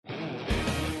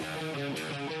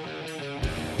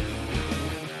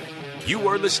You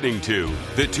are listening to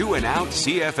the Two and Out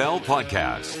CFL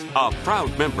podcast, a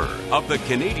proud member of the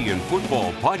Canadian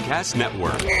Football Podcast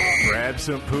Network. Grab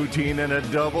some poutine and a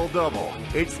double-double.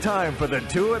 It's time for the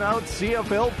Two and Out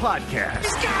CFL podcast.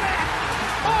 He's got it!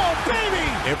 Oh,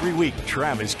 baby! Every week,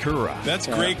 Travis Kura. That's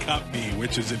Grey Cup me,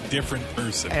 which is a different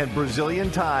person. And Brazilian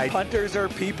Tide. Punters are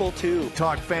people, too.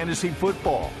 Talk fantasy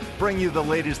football, bring you the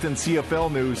latest in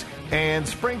CFL news, and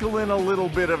sprinkle in a little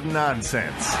bit of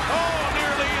nonsense. Oh,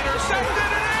 nearly intercepted,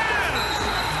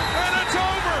 and it's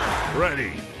over!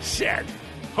 Ready, set,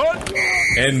 hunt!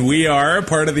 And we are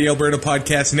part of the Alberta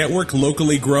Podcast Network,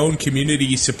 locally grown,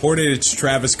 community supported. It's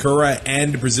Travis Kura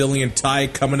and Brazilian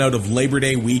Tide coming out of Labor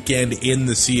Day weekend in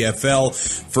the CFL.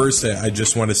 First, I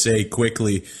just want to say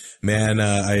quickly, man,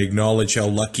 I acknowledge how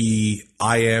lucky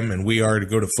I am and we are to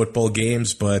go to football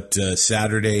games, but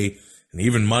Saturday and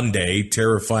even Monday,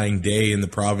 terrifying day in the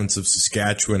province of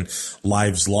Saskatchewan,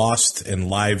 lives lost and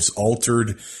lives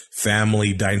altered,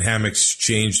 family dynamics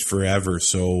changed forever.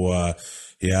 So,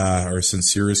 yeah, our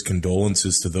sincerest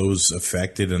condolences to those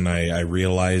affected, and I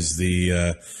realize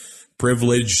the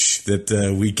privilege that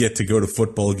we get to go to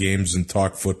football games and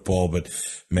talk football. But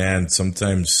man,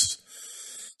 sometimes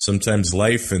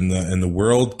life and the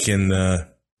world can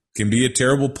be a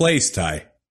terrible place, Ty.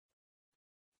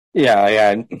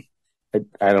 Yeah.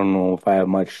 I don't know if I have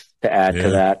much to add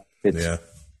to that.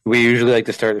 We usually like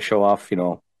to start the show off,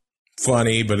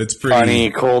 funny, but it's pretty funny,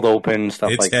 cold open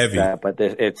stuff like heavy. that. But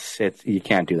it's you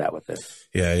can't do that with this.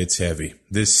 Yeah, it's heavy.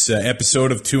 This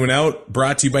episode of Two and Out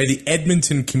brought to you by the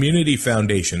Edmonton Community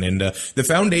Foundation. And the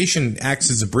foundation acts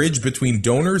as a bridge between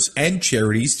donors and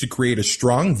charities to create a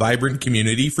strong, vibrant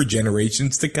community for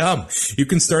generations to come. You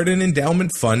can start an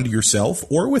endowment fund yourself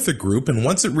or with a group, and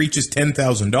once it reaches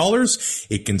 $10,000,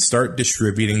 it can start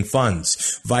distributing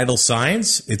funds. Vital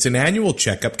Signs, it's an annual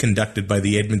checkup conducted by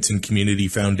the Edmonton Community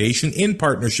Foundation in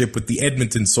partnership with the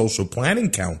Edmonton Social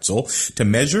Planning Council to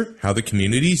measure how the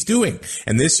community is doing.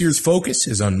 And this year's focus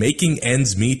is on making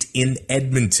ends meet in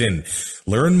Edmonton.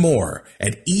 Learn more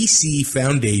at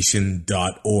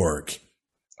ecfoundation.org.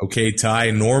 Okay,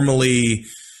 Ty, normally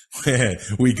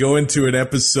we go into an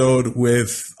episode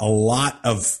with a lot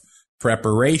of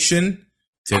preparation.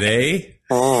 Today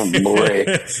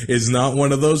is not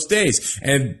one of those days.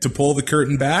 And to pull the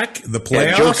curtain back, the playoffs.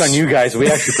 Yeah, joke on you guys. We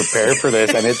actually prepared for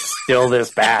this, and it's still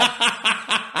this bad.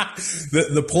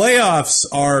 The playoffs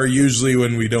are usually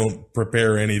when we don't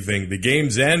prepare anything. The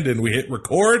games end and we hit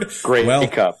record. Grey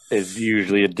Cup is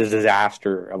usually a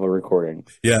disaster of a recording.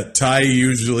 Yeah, Ty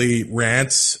usually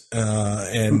rants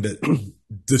and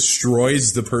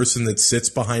destroys the person that sits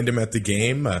behind him at the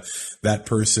game. That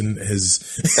person has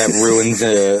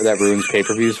that ruins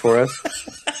pay-per-views for us.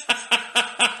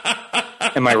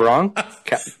 Am I wrong?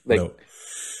 No.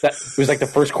 It was like the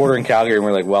first quarter in Calgary, and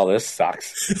we're like, "Well, this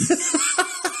sucks."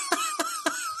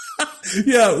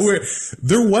 Yeah,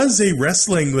 there was a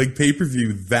wrestling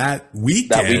pay-per-view that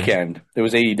weekend. It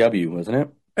was AEW, wasn't it?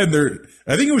 And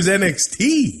I think it was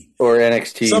NXT or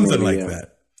NXT, something maybe, like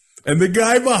that. And the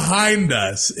guy behind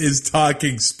us is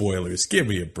talking spoilers. Give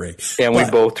me a break. And we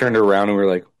both turned around and we were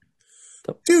like,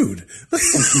 dude,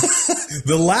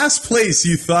 the last place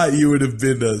you thought you would have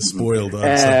been spoiled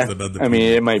on something. On the mean,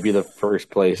 it might be the first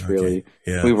place, really.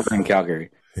 Yeah. We were in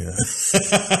Calgary. Yeah.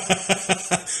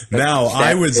 Now,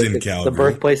 I was in Calgary. The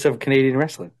birthplace of Canadian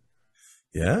wrestling.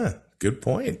 Yeah, good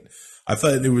point. I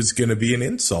thought it was going to be an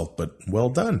insult, but well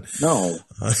done. No,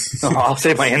 I'll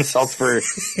save my insults for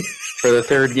the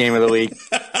third game of the week.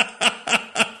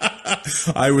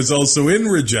 I was also in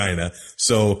Regina.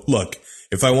 So, look,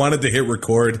 if I wanted to hit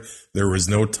record, there was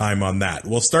no time on that.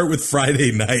 We'll start with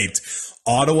Friday night.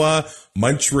 Ottawa,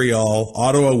 Montreal.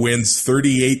 Ottawa wins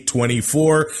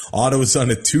 38-24. Ottawa's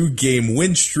on a 2-game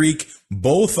win streak,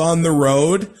 both on the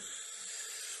road.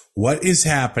 What is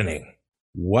happening?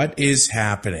 What is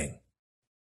happening?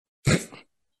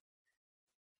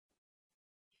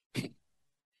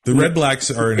 The Red Blacks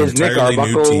are an entirely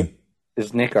new team.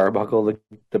 Is Nick Arbuckle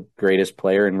the greatest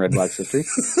player in Red Blacks history?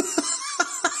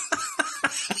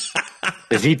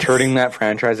 Is he turning that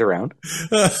franchise around?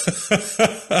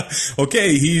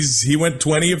 Okay, he went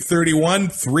 20 of 31,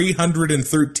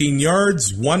 313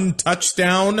 yards, 1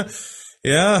 touchdown.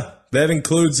 Yeah, that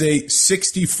includes a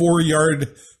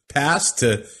 64-yard pass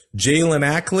to Jalen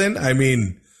Acklin. I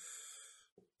mean,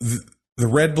 the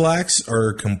Red Blacks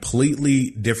are a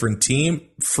completely different team.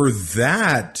 For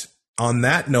that, on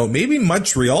that note, maybe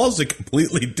Montreal is a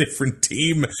completely different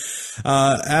team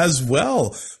as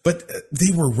well. But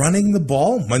they were running the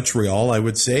ball, Montreal, I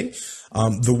would say.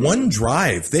 The one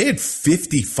drive, they had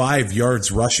 55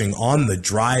 yards rushing on the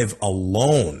drive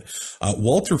alone.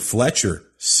 Walter Fletcher,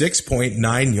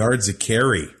 6.9 yards a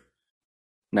carry.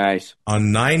 Nice.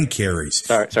 On 9 carries.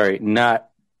 Sorry, not.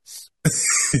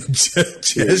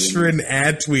 Jeshrin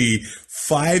Atwee,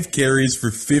 5 carries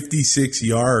for 56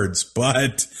 yards,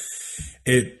 but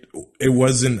it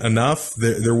wasn't enough.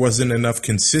 There wasn't enough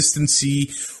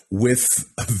consistency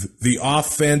with the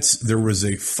offense. There was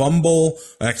a fumble,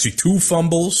 actually 2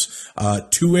 fumbles,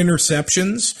 2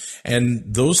 interceptions, and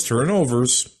those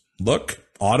turnovers, look,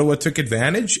 Ottawa took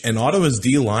advantage, and Ottawa's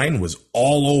D-line was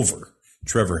all over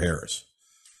Trevor Harris.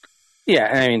 Yeah,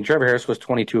 I mean, Trevor Harris was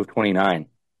 22 of 29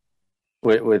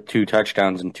 with 2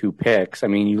 touchdowns and 2 picks. I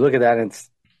mean, you look at that, and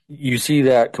you see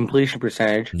that completion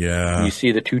percentage. Yeah. You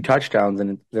see the 2 touchdowns,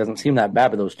 and it doesn't seem that bad,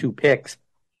 but those 2 picks,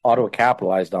 Ottawa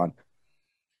capitalized on.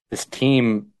 This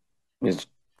team is,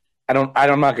 I'm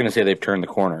not going to say they've turned the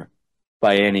corner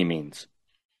by any means,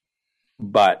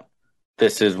 but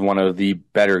this is one of the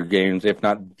better games, if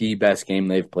not the best game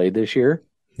they've played this year.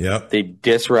 Yep. They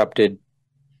disrupted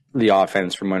the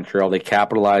offense from Montreal. They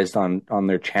capitalized on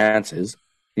their chances.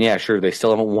 Yeah, sure, they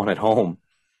still haven't won at home,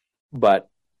 but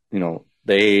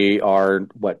they are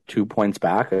 2 points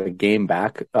back, a game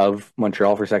back of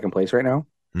Montreal for second place right now.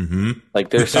 Mm-hmm. Like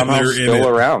they're somehow still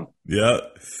around. Yeah.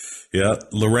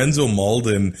 Lorenzo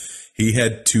Malden, he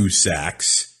had 2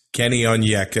 sacks. Kenny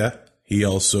Onyeka, he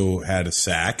also had a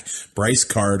sack. Bryce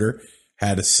Carter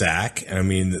had a sack. I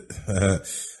mean,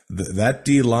 that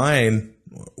D line,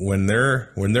 when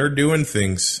they're doing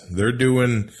things, they're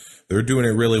doing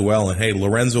it really well. And hey,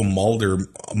 Lorenzo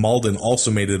Malden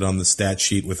also made it on the stat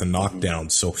sheet with a knockdown.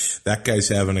 So that guy's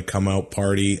having a come out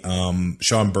party.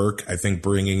 Sean Burke, I think,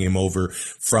 bringing him over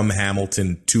from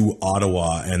Hamilton to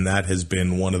Ottawa, and that has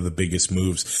been one of the biggest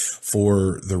moves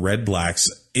for the Red Blacks.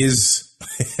 Is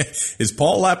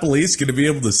Paul LaPolice going to be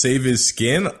able to save his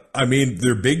skin? I mean,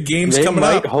 their big games coming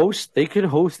up. They could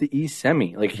host the East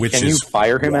Semi. Like, Which can you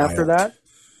fire him wild. After that?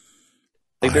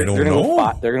 Like I don't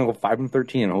know. They're going to go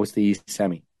 5-13 and host the East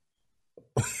Semi.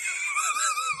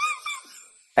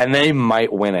 And they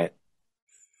might win it.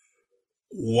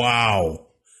 Wow.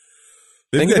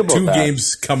 They've got 2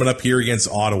 games coming up here against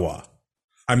Toronto.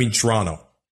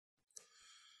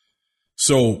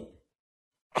 So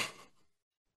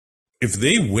if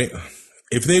they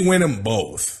win them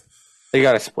both, they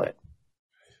got to split.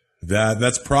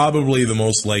 That's probably the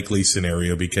most likely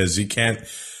scenario, because you can't.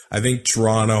 I think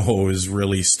Toronto is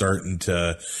really starting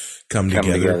to come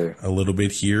together a little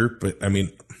bit here, but I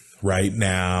mean, right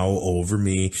now over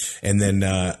me, and then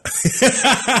I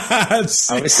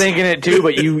was thinking it too,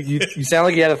 but you sound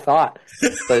like you had a thought, so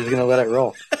I was going to let it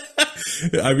roll.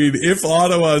 I mean, if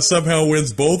Ottawa somehow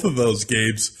wins both of those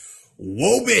games,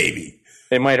 whoa, baby,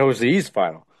 they might host the East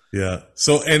final. Yeah.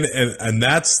 So and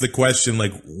that's the question,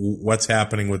 like, what's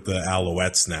happening with the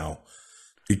Alouettes now,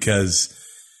 because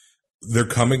they're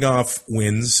coming off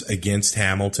wins against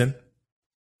Hamilton,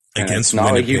 against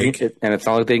Winnipeg. And it's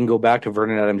not like they can go back to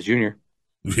Vernon Adams Jr.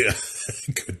 Yeah,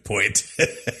 good point.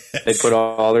 They put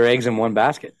all their eggs in one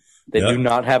basket. They do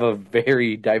not have a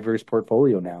very diverse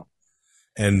portfolio now.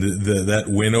 And that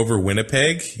win over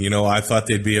Winnipeg, I thought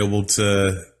they'd be able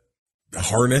to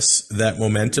harness that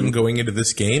momentum going into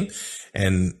this game,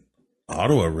 and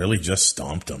Ottawa really just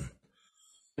stomped them.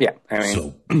 Yeah, I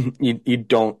mean,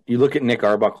 you look at Nick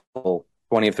Arbuckle,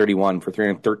 20 of 31 for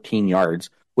 313 yards,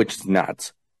 which is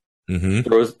nuts. Mm-hmm.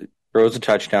 Throws a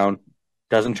touchdown,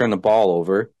 doesn't turn the ball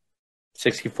over,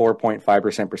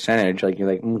 64.5% percentage. Like, you're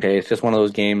like, okay, it's just one of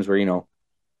those games where,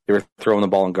 they were throwing the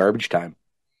ball in garbage time.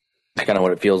 That's kind of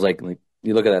what it feels like. Like,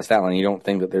 you look at that stat line, you don't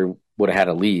think that they would have had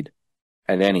a lead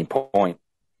at any point.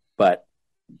 But,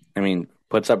 I mean,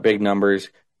 puts up big numbers.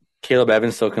 Caleb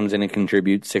Evans still comes in and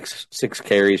contributes six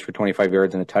carries for 25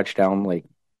 yards and a touchdown. Like,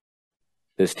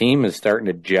 this team is starting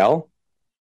to gel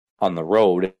on the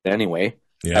road anyway.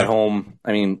 Yeah. At home,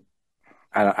 I mean,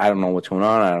 I don't know what's going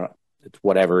on. It's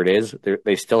whatever it is.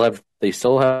 They still have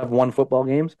won football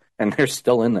games, and they're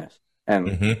still in this,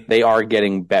 and they are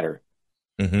getting better.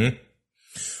 Mm-hmm.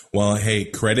 Well, hey,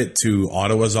 credit to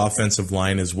Ottawa's offensive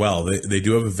line as well. They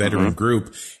do have a veteran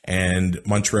group, and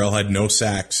Montreal had no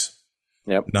sacks.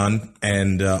 Yep. None.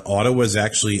 And Ottawa's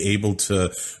actually able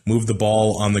to move the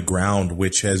ball on the ground,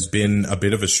 which has been a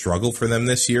bit of a struggle for them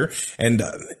this year. And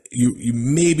you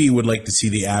maybe would like to see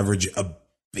the average a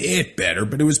bit better,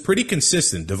 but it was pretty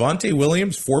consistent. Devontae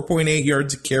Williams, 4.8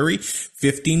 yards a carry,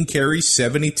 15 carries,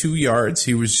 72 yards.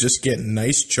 He was just getting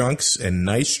nice chunks,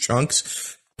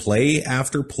 play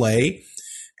after play.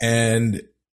 And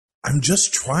I'm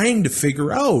just trying to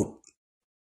figure out,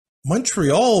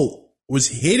 Montreal was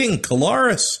hitting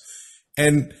Collaros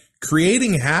and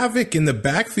creating havoc in the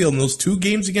backfield in those 2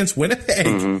 games against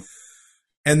Winnipeg.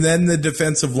 And then the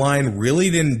defensive line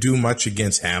really didn't do much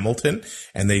against Hamilton,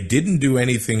 and they didn't do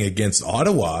anything against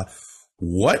Ottawa.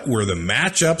 What were the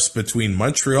matchups between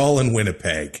Montreal and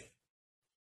Winnipeg?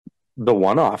 The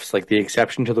one-offs, like the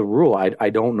exception to the rule.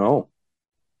 I don't know.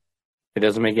 It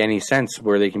doesn't make any sense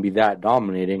where they can be that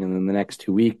dominating, and then the next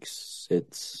 2 weeks,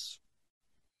 it's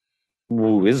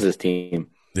who is this team?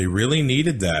 They really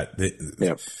needed that.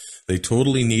 They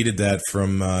totally needed that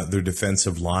from their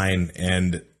defensive line.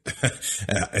 And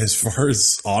as far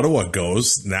as Ottawa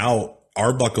goes, now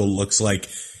Arbuckle looks like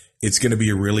it's going to be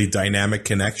a really dynamic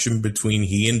connection between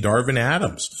he and Darvin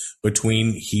Adams,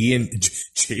 between he and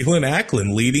Jalen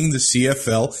Acklin, leading the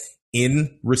CFL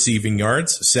in receiving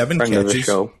yards, 7 catches,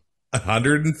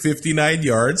 159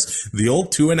 yards. The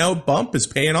old 2-and-out bump is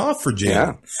paying off for Jalen.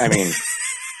 Yeah, I mean,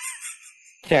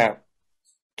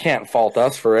 can't fault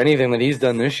us for anything that he's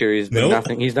done this year. He's been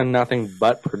nothing. He's done nothing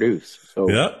but produce. So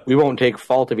we won't take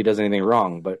fault if he does anything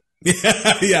wrong. But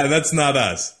yeah, that's not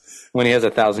us. When he has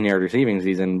 1,000-yard receiving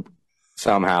season,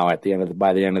 somehow by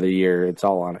the end of the year, it's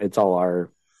all our.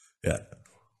 Yeah,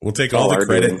 we'll take all the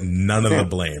credit, none of the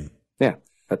blame. Yeah,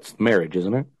 that's marriage,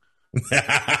 isn't it?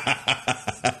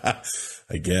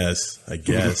 I guess.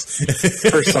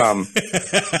 For some,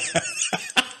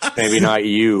 maybe not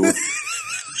you.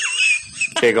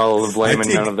 Take all of the blame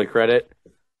and none of the credit.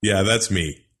 Yeah, that's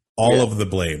me. All of the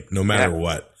blame, no matter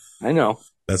what. I know.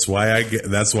 That's why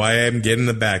I'm getting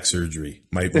the back surgery.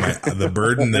 The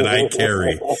burden that I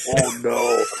carry. Oh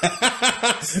no.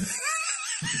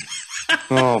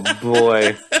 Oh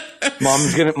boy.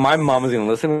 My mom is gonna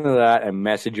listen to that and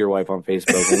message your wife on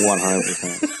Facebook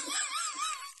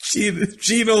 100%.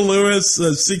 Gino Lewis,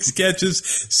 6 catches,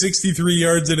 63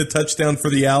 yards and a touchdown for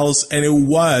the Owls, and it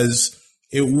was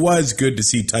good to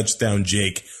see touchdown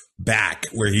Jake back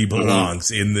where he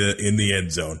belongs in the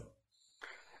end zone.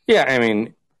 Yeah, I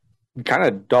mean, kind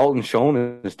of Dalton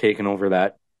Schoen has taken over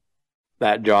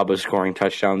that job of scoring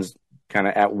touchdowns kind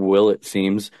of at will, it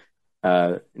seems.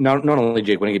 Not only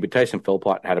Jake Winneke, but Tyson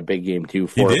Philpott had a big game too.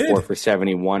 4 for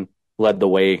 71, led the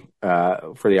way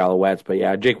for the Alouettes. But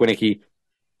yeah, Jake Winneke,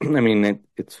 I mean,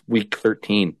 it's week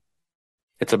 13.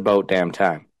 It's about damn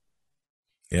time.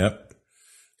 Yep.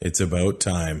 It's about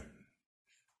time.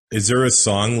 Is there a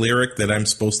song lyric that I'm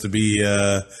supposed to be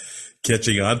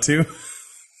catching on to?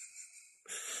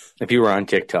 If you were on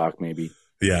TikTok, maybe.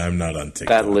 Yeah, I'm not on TikTok.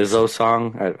 That Lizzo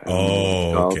song.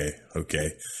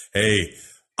 Okay. Hey,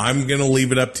 I'm going to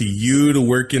leave it up to you to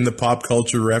work in the pop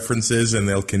culture references, and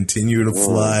they'll continue to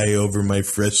fly over my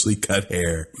freshly cut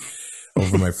hair.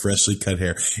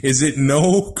 Is it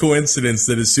no coincidence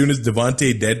that as soon as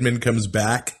Devontae Dedmon comes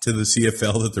back to the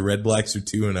CFL that the Red Blacks are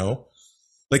 2-0?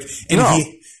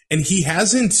 He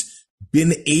hasn't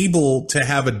been able to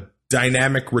have a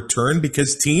dynamic return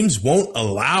because teams won't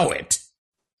allow it.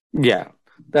 Yeah,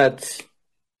 that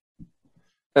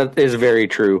is very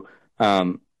true.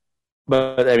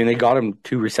 But I mean, they got him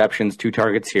 2 receptions, 2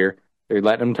 targets here. They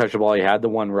let him touch the ball. He had the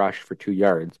 1 rush for 2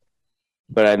 yards.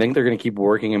 But I think they're going to keep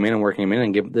working him in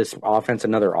and give this offense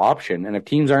another option. And if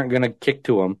teams aren't going to kick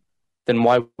to him, then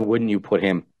why wouldn't you put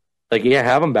him?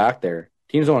 Have him back there.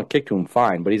 Teams don't want to kick to him,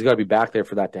 fine, but he's got to be back there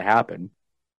for that to happen.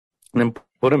 And then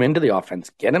put him into the offense,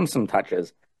 get him some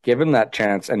touches, give him that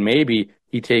chance, and maybe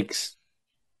he takes,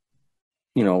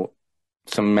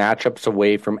 some matchups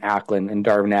away from Acklin and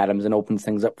Darvin Adams and opens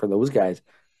things up for those guys.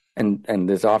 And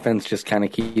this offense just kind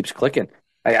of keeps clicking.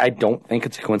 I don't think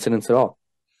it's a coincidence at all.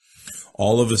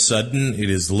 All of a sudden, it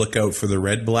is look out for the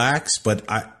Red Blacks, but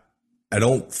I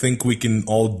don't think we can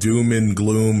all doom and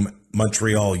gloom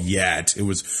Montreal yet. It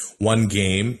was 1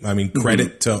 game. I mean,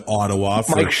 credit to Ottawa.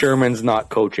 Mike Sherman's not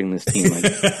coaching this team.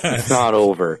 It's not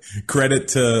over. Credit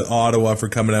to Ottawa for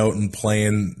coming out and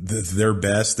playing their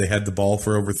best. They had the ball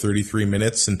for over 33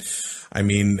 minutes. And, I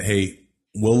mean, hey,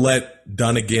 we'll let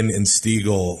Dunnigan and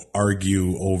Stiegel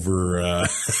argue over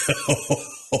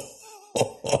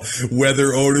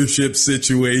whether ownership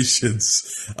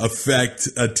situations affect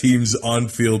a team's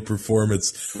on-field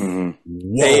performance.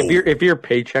 Mm-hmm. Hey, if your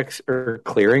paychecks are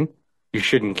clearing, you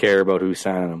shouldn't care about who's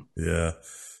signing them. Yeah.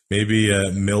 Maybe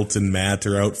Milt and Matt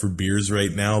are out for beers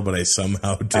right now, but I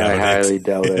somehow doubt it. I highly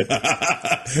doubt it.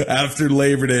 After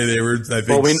Labor Day, they were, I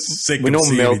think, sick of seeing each other. We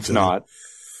know Milt's not.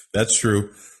 That's true.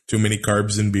 Too many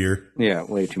carbs in beer. Yeah,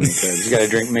 way too many carbs. You got to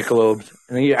drink Michelob's.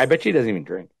 I bet you he doesn't even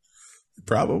drink.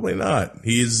 Probably not.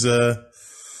 He's a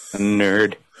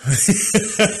nerd.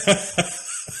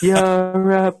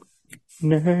 You're a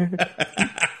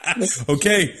nerd.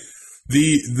 Okay.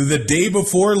 The day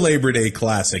before Labor Day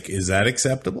Classic, is that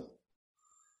acceptable?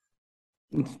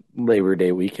 Labor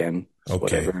Day weekend.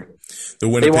 Okay. Whatever. They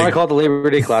want to call it the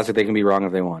Labor Day Classic. They can be wrong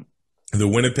if they want. The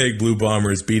Winnipeg Blue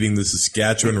Bombers beating the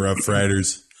Saskatchewan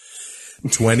Roughriders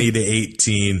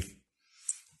 20-18.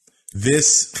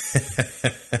 This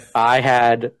I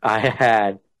had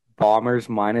Bombers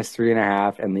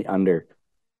 -3.5 and the under.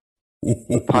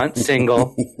 The punt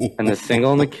single and the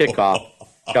single and the kickoff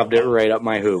shoved it right up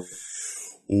my hoop.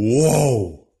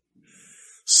 Whoa.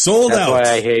 Sold That's out. why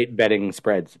I hate betting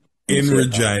spreads. In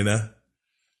Regina.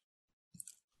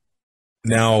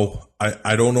 Now,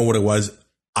 I don't know what it was.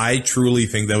 I truly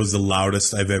think that was the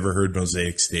loudest I've ever heard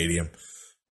Mosaic Stadium.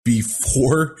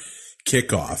 Before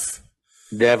kickoff.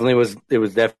 It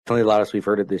was definitely the loudest we've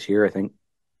heard it this year, I think.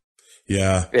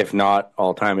 Yeah. If not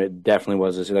all time, it definitely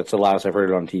was. That's the loudest I've heard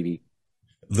it on TV.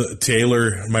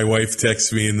 Taylor, my wife,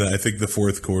 texts me in the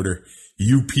fourth quarter.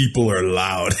 You people are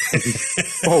loud.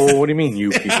 Oh, what do you mean,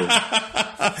 you people?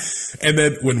 And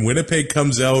then when Winnipeg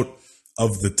comes out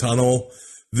of the tunnel,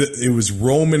 it was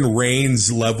Roman Reigns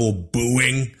level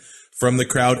booing from the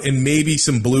crowd, and maybe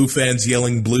some Blue fans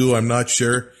yelling blue. I'm not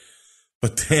sure.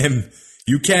 But then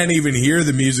you can't even hear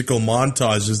the musical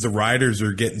montage as the Riders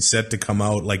are getting set to come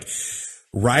out. Like,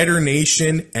 Rider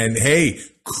Nation, and hey,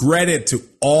 credit to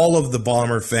all of the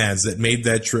Bomber fans that made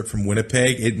that trip from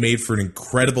Winnipeg. It made for an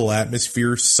incredible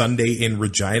atmosphere Sunday in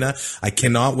Regina. I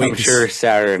cannot wait. I'm sure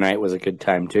Saturday night was a good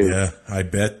time too. Yeah, I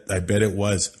bet it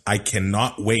was. I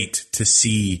cannot wait to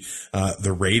see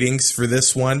the ratings for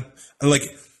this one.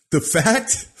 Like, the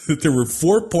fact that there were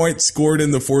 4 points scored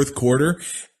in the fourth quarter,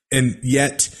 and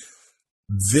yet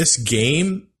this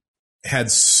game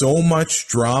had so much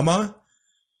drama.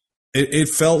 It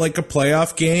felt like a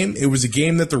playoff game. It was a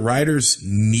game that the Riders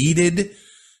needed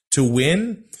to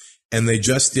win, and they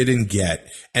just didn't get.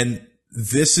 And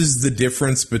this is the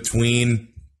difference between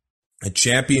a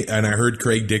champion, and I heard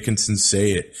Craig Dickinson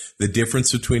say it, the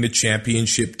difference between a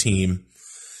championship team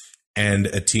and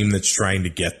a team that's trying to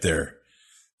get there.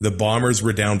 The Bombers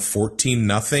were down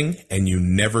 14-0, and you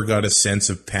never got a sense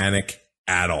of panic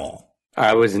at all.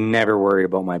 I was never worried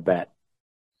about my bet.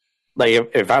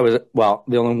 Like, if I was, well,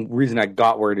 the only reason I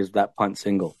got worried is that punt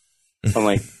single. I'm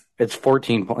like, it's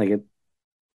 14, like,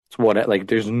 it's what, like,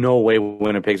 there's no way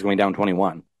Winnipeg's going down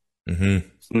 21. Mm-hmm.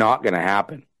 It's not going to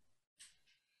happen.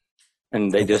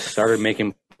 And they just started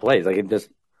making plays. Like, it just,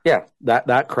 yeah,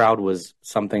 that crowd was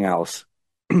something else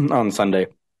on Sunday.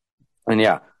 And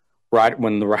yeah,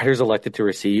 when the Riders elected to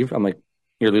receive, I'm like,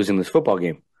 you're losing this football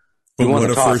game. But what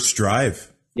a first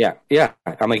drive. Yeah.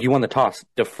 I'm like, you won the toss,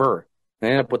 defer. They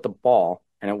end up with the ball,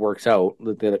 and it works out.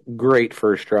 They did a great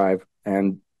first drive,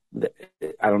 and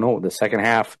I don't know, the second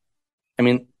half. I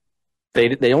mean,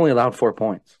 they only allowed 4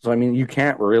 points, so I mean, you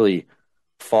can't really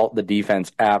fault the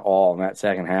defense at all in that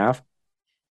second half.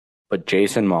 But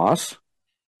Jason Moss,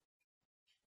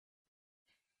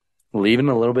 leaving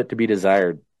a little bit to be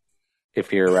desired.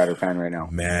 If you're a Rider fan right now,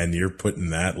 man, you're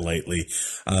putting that lightly.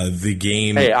 The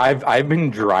game. Hey, I've been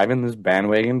driving this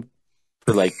bandwagon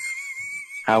for like.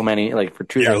 How many? Like, for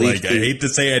 2 You're at least like, I hate to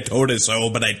say I told it so,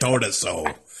 but I told it so.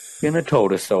 Gonna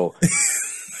told us so.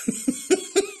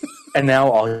 And now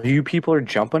all you people are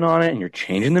jumping on it, and you're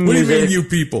changing the music. What do you mean, you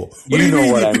people? You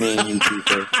know what I mean, you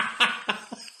people.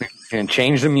 And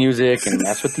change the music, and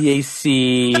that's with the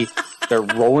AC. They're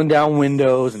rolling down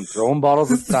windows and throwing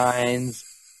bottles at signs.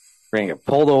 We're gonna get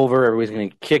pulled over. Everybody's gonna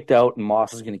get kicked out, and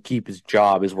Moss is gonna keep his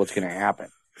job. Is what's gonna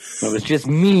happen. It was just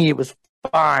me. It was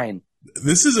fine.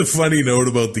 This is a funny note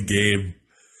about the game.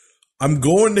 I'm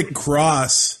going to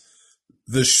cross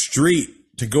the street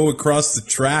to go across the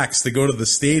tracks to go to the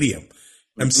stadium.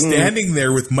 I'm standing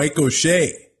there with Mike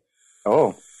O'Shea.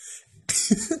 Oh.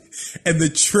 And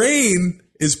the train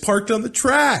is parked on the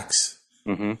tracks.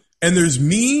 Mm-hmm. And there's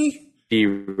me,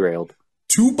 derailed,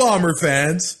 2 Bomber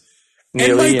fans,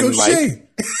 Neely and Mike O'Shea.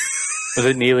 Mike. Was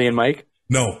it Neely and Mike?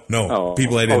 No. Oh.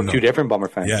 People I didn't know. 2 different Bomber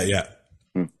fans. Yeah.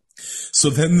 So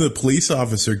then the police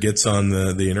officer gets on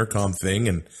the intercom thing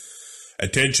and,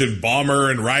 attention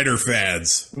Bomber and Rider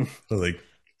fans. Like,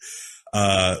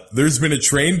 there's been a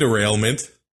train derailment.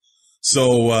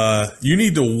 So you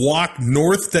need to walk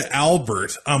north to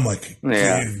Albert. I'm like, give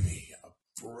me a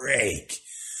break.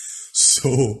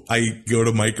 So I go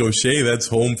to Mike O'Shea. That's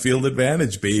home field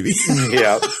advantage, baby.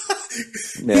 Yeah.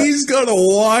 He's going to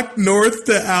walk north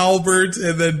to Albert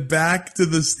and then back to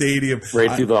the stadium. Right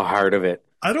through the heart of it.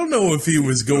 I don't know if he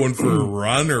was going for a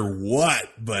run or what,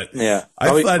 but yeah,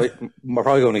 I thought we're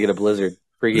probably going to get a blizzard,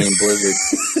 pregame blizzard.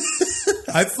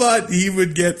 I thought he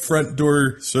would get front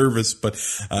door service, but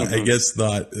I guess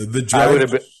not. The drive,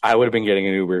 I would have been getting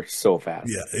an Uber so fast.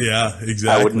 Yeah,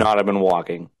 exactly. I would not have been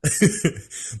walking.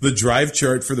 The drive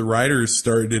chart for the Riders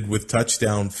started with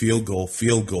touchdown, field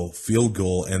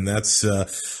goal, and that's a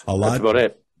lot. That's about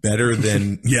it. better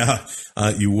than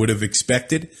you would have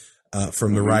expected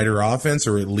from the Rider offense,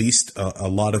 or at least a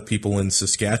lot of people in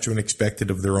Saskatchewan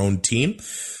expected of their own team.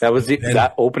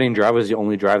 That opening drive was the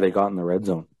only drive they got in the red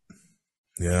zone.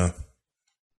 Yeah.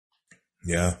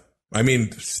 Yeah. I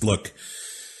mean, look,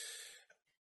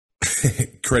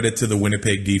 credit to the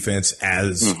Winnipeg defense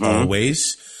as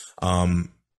always.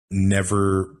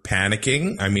 Never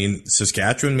panicking. I mean,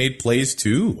 Saskatchewan made plays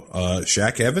too.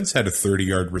 Shaq Evans had a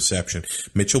 30-yard reception.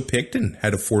 Mitchell Picton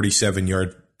had a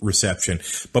 47-yard reception.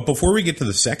 But before we get to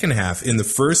the second half, in the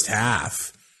first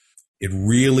half, it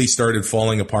really started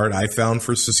falling apart, I found,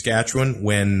 for Saskatchewan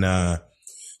when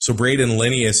so Braden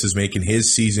Linnaeus is making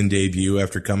his season debut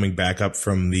after coming back up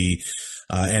from the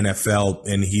NFL,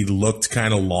 and he looked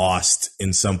kind of lost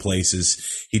in some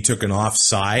places. He took an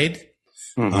offside.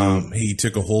 He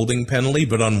took a holding penalty,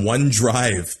 but on one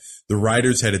drive, the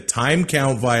Riders had a time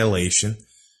count violation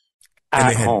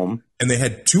at home, and they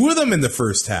had two of them in the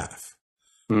first half.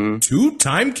 2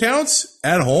 time counts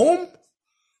at home.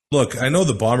 Look, I know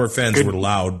the Bomber fans were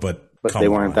loud, but they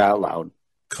weren't that loud.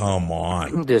 Come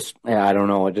on, I don't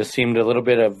know. It just seemed a little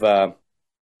bit of I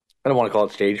don't want to call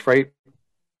it stage fright.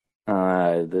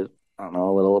 I don't know,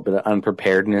 a little bit of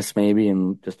unpreparedness maybe,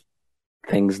 and just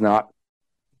things not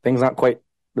quite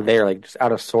there, like just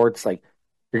out of sorts. Like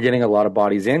you're getting a lot of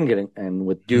bodies in, and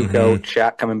with Duke out,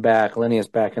 Shaq coming back, Linnaeus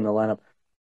back in the lineup.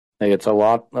 Like it's a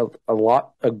lot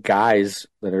of guys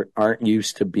that aren't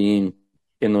used to being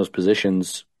in those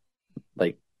positions.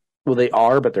 Like, well, they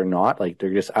are, but they're not. Like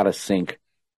they're just out of sync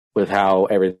with how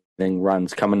everything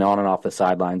runs, coming on and off the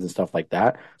sidelines and stuff like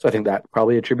that. So I think that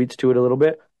probably attributes to it a little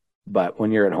bit. But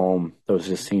when you're at home, those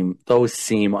seem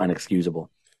unexcusable.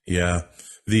 Yeah.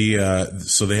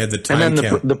 So they had the time and then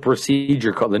count. The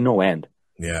procedure called the no end.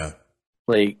 Yeah.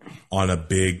 Like on a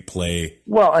big play.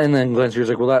 Well, and then Glenn Sears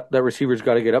like, well, that receiver's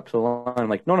got to get up to the line. I'm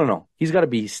like, no. He's got to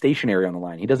be stationary on the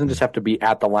line. He doesn't just have to be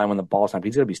at the line when the ball's snapped.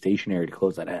 He's got to be stationary to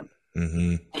close that end.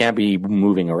 Can't be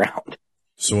moving around.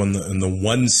 So in the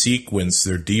one sequence,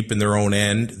 they're deep in their own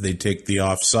end. They take the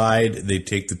offside. They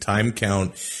take the time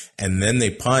count, and then they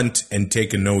punt and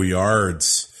take a no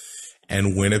yards.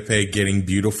 And Winnipeg getting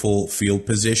beautiful field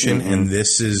position. And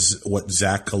this is what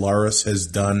Zach Collaros has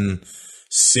done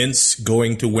since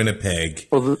going to Winnipeg.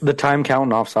 Well, the time count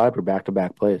and offside were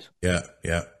back-to-back plays. Yeah.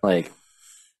 Like,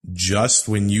 just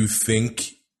when you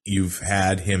think you've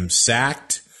had him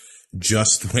sacked,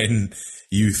 just when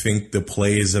you think the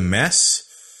play is a mess,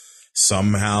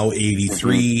 somehow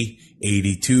 83,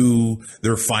 82,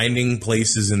 they're finding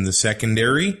places in the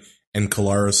secondary, and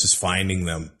Collaros is finding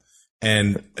them.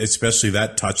 And especially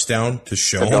that touchdown to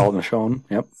Schoen.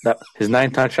 Yep. His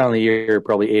 9th touchdown of the year,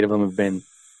 probably 8 of them have been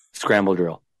scramble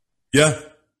drill. Yeah.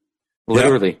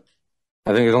 Literally. Yep. I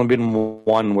think there's only been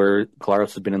one where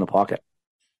Collaros has been in the pocket.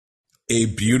 A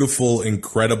beautiful,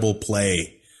 incredible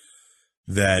play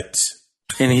that...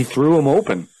 And he threw him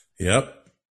open. Yep.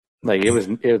 Like it was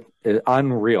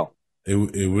unreal.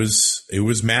 It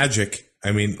was magic.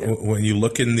 I mean, when you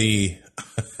look in the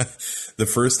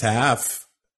first half,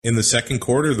 in the second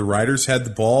quarter, the Riders had the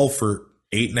ball for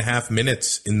 8.5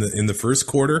 minutes. In the first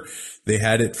quarter, they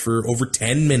had it for over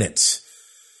 10 minutes.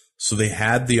 So they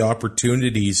had the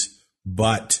opportunities,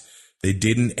 but they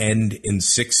didn't end in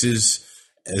sixes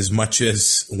as much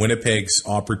as Winnipeg's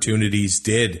opportunities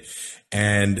did.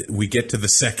 And we get to the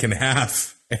second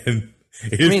half, and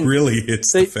really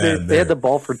hits the fan. They had the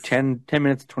ball for 10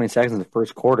 minutes and 20 seconds in the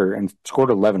first quarter and scored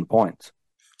 11 points.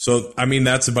 So, I mean,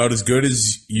 that's about as good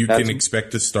as you can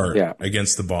expect to start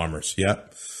against the Bombers.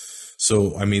 Yep.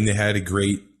 So, I mean, they had a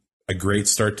great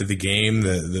start to the game.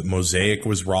 The mosaic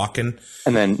was rocking.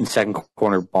 And then in second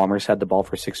quarter, Bombers had the ball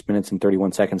for 6 minutes and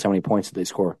 31 seconds. How many points did they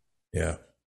score? Yeah.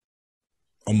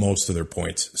 Most of their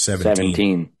points.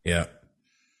 17. Yeah.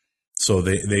 So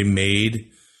they made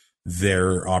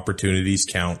their opportunities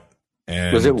count.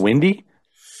 And was it windy?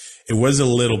 It was a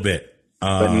little bit.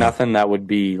 But nothing that would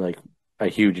be like a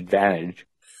huge advantage.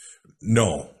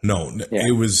 No. Yeah.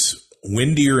 It was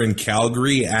windier in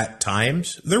Calgary at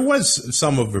times. There was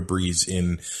some of a breeze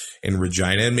in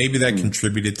Regina, and maybe that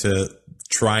contributed to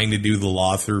trying to do the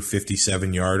Lothar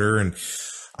 57-yarder. And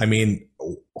I mean,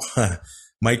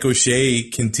 Mike O'Shea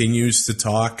continues to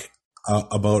talk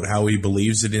about how he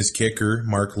believes in his kicker,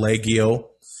 Mark Leggio.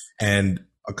 And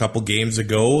a couple games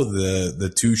ago,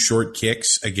 the 2 short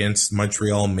kicks against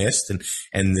Montreal missed,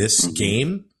 and this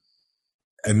game,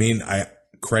 I mean, I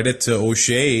credit to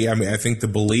O'Shea. I mean, I think the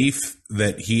belief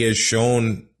that he has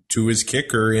shown to his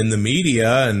kicker in the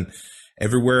media and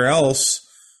everywhere else,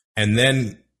 and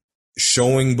then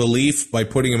showing belief by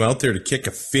putting him out there to kick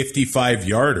a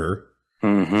 55-yarder.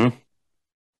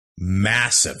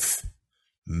 massive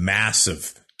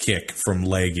kick from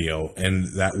Leggio,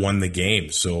 and that won the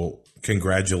game. So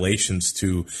congratulations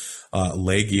to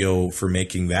Leggio for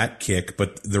making that kick.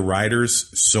 But the Riders,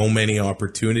 so many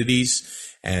opportunities,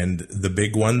 and the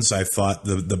big ones, I thought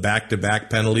the back-to-back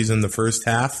penalties in the first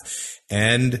half,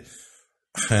 and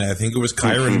I think it was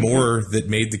Kyron Moore that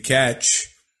made the catch.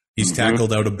 He's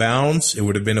tackled out of bounds. It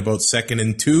would have been about 2nd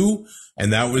and 2,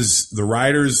 and that was the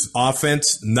Riders'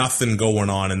 offense. Nothing going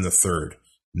on in the third.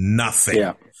 Nothing.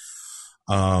 Yeah.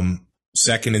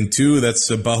 2nd and 2, that's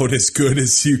about as good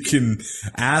as you can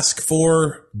ask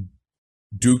for.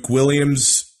 Duke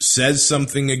Williams says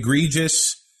something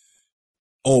egregious.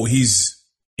 Oh, he's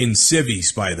in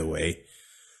civvies, by the way.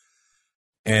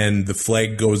 And the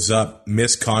flag goes up.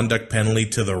 Misconduct penalty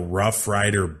to the Rough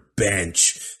Rider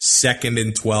bench. 2nd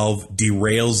and 12,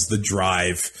 derails the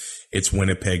drive. It's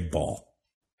Winnipeg ball.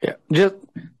 Yeah, just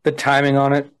the timing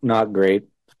on it, not great.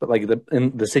 But like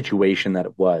in the situation that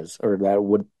it was, or that it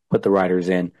would put the Riders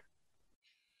in,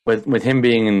 with him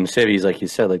being in civvies, like you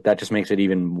said, like that just makes it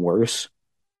even worse,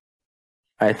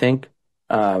 I think.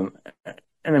 And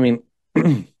I mean,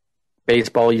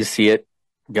 baseball, you see it,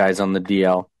 guys on the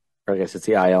DL, or I guess it's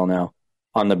the IL now,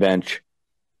 on the bench,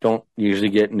 don't usually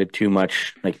get into too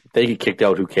much. Like, if they get kicked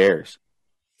out, who cares?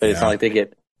 But it's not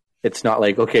like it's not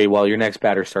like, okay, well, your next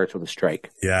batter starts with a strike.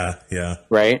 Yeah.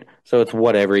 Right? So it's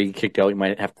whatever. You get kicked out, you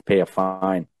might have to pay a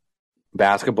fine.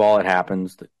 Basketball, it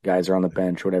happens. The guys are on the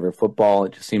bench, whatever. Football,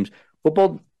 it just seems,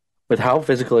 football, with how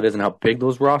physical it is and how big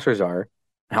those rosters are,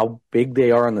 how big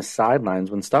they are on the sidelines,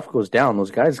 when stuff goes down,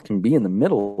 those guys can be in the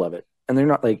middle of it. And they're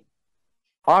not like,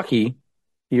 hockey,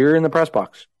 you're in the press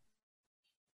box.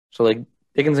 So, like,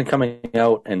 Dickinson coming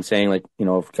out and saying, like, you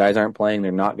know, if guys aren't playing,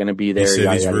 they're not going to be there. He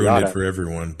said he's ruined it for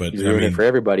everyone, but he's ruined it for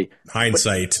everybody.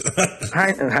 Hindsight.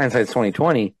 Hindsight's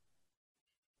 20/20.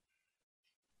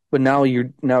 But now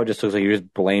it just looks like you're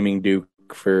just blaming Duke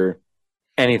for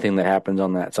anything that happens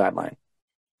on that sideline.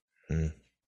 You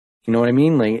know what I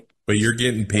mean? Like, but you're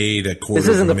getting paid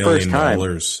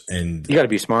 $250,000, and you got to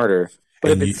be smarter.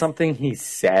 But if it's something he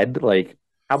said, like,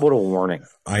 how about a warning?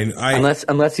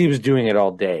 Unless he was doing it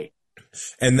all day.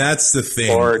 And that's the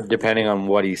thing. Or depending on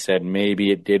what he said,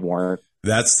 maybe it did warrant.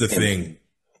 That's the thing.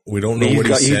 We don't know what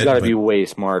he said. He's got to be way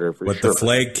smarter for sure. But the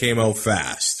flag came out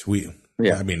fast.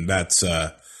 I mean, that's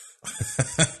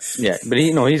yeah, but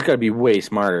he's got to be way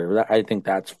smarter. I think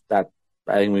I think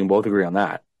we can both agree on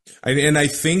that. And I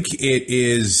think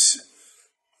it's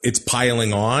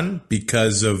piling on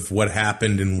because of what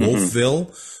happened in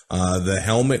Wolfville, the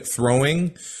helmet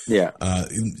throwing,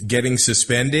 getting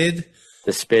suspended.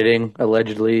 The spitting,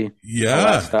 allegedly. All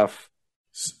that stuff.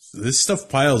 This stuff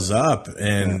piles up,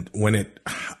 and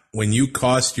when you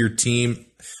cost your team,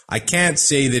 I can't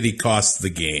say that he cost the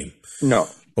game. No.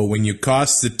 But when you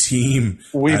cost the team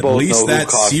at least that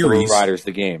series, the Riders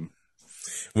the game.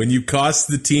 When you cost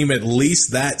the team at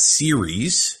least that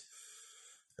series,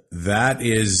 that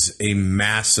is a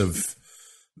massive,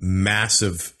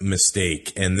 massive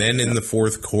mistake. And then in the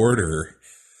fourth quarter,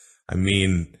 I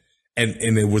mean,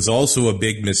 and it was also a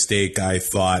big mistake, I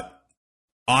thought.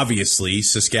 Obviously,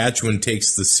 Saskatchewan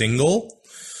takes the single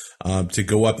to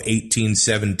go up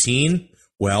 18-17.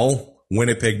 Well,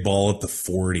 Winnipeg ball at the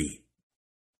 40.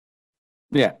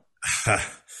 Yeah.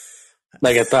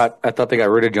 Like I thought they got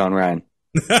rid of John Ryan.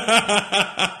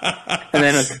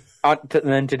 and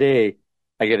then today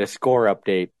I get a score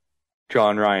update.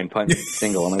 John Ryan punted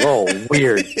single. I'm like, oh,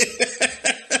 weird.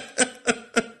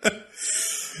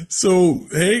 So,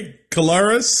 hey,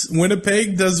 Collaros,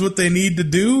 Winnipeg does what they need to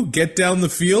do, get down the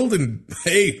field, and,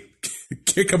 hey,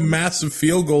 kick a massive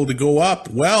field goal to go up.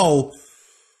 Well,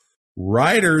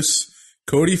 Riders,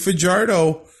 Cody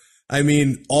Fajardo, I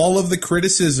mean, all of the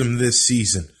criticism this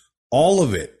season, all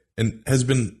of it, and has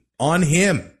been on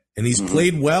him, and he's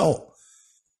played well.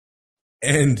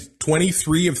 And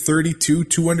 23 of 32,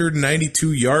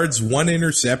 292 yards, 1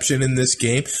 interception in this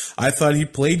game. I thought he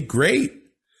played great.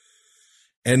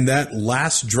 And that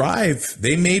last drive,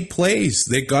 they made plays.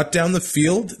 They got down the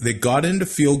field. They got into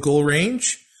field goal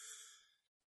range.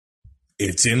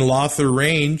 It's in Lothar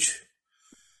range.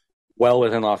 Well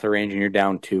within Lothar range, and you're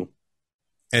down 2.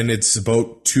 And it's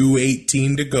about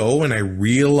 2:18 to go. And I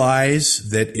realize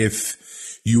that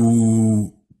if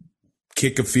you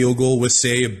kick a field goal with,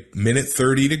 say, a minute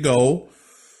 30 to go,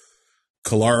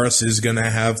 Collaros is going to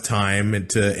have time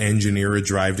to engineer a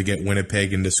drive to get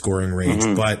Winnipeg into scoring range.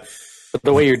 But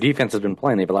the way your defense has been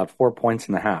playing, they've allowed 4 points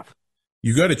in the half.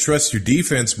 You got to trust your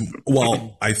defense.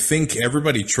 Well, I think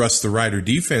everybody trusts the Rider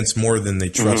defense more than they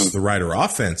trust the Rider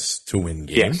offense to win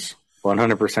games. Yes,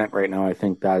 100% right now. I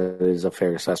think that is a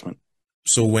fair assessment.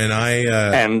 So when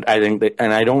and I think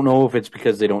and I don't know if it's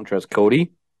because they don't trust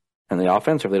Cody and the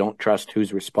offense, or if they don't trust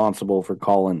who's responsible for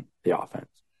calling the offense.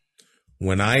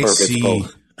 When I see,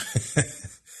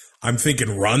 I'm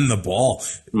thinking run the ball.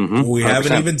 Mm-hmm, we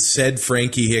haven't even said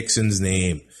Frankie Hickson's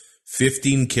name.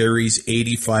 15 carries,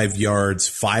 85 yards,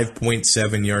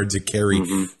 5.7 yards a carry.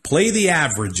 Mm-hmm. Play the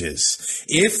averages.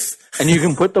 And you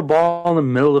can put the ball in the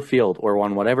middle of the field or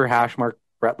on whatever hash mark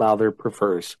Brett Lowther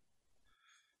prefers.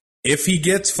 If he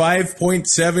gets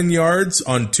 5.7 yards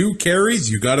on 2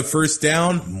 carries, you got a first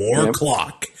down, more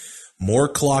clock. More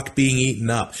clock being eaten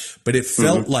up. But it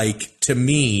felt like, to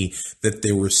me, that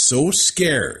they were so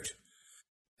scared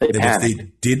that if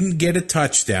they didn't get a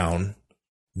touchdown,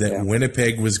 that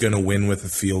Winnipeg was going to win with a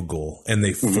field goal. And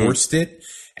they forced it.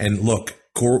 And look,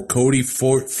 Cody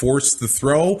forced the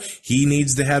throw. He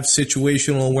needs to have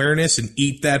situational awareness and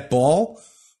eat that ball.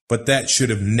 But that should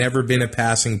have never been a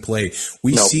passing play.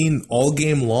 We've seen all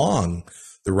game long,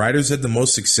 the Riders had the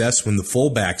most success when the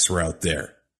fullbacks were out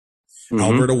there.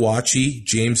 Albert Awachi,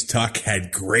 James Tuck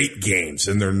had great games,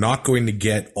 and they're not going to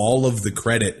get all of the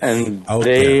credit. And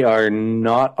they are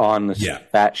not on the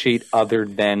stat sheet other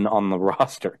than on the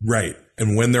roster. Right.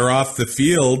 And when they're off the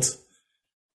field,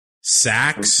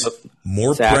 sacks,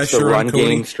 more pressure the run on Cody.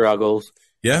 Game struggles.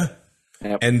 Yeah.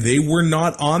 Yep. And they were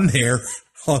not on there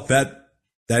on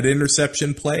that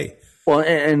interception play. Well,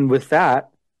 and with that,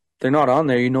 they're not on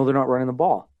there. You know they're not running the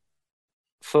ball.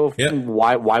 So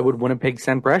why would Winnipeg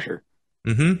send pressure?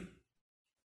 Mm-hmm.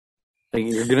 Like,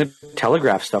 you're going to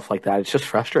telegraph stuff like that. It's just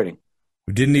frustrating.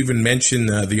 We didn't even mention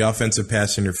the offensive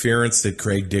pass interference that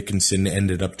Craig Dickinson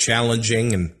ended up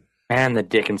challenging. And the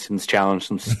Dickinsons challenged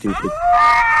some stupid.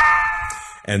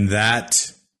 And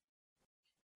that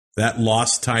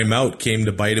lost timeout came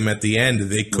to bite him at the end.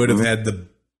 They could have had the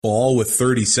ball with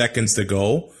 30 seconds to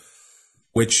go,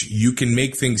 which you can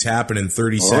make things happen in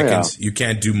 30 seconds. Yeah. You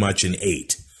can't do much in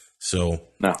 8. So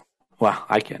no. Well,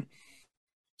 I can.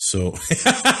 So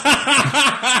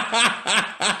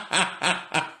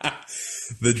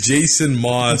the Jason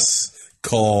Moss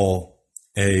call,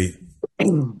 that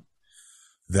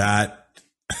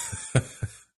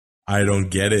I don't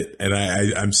get it. And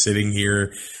I'm sitting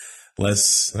here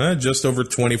just over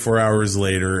 24 hours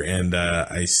later, and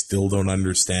I still don't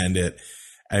understand it.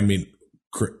 I mean,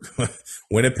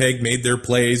 Winnipeg made their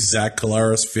plays. Zach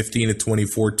Collaros, 15 of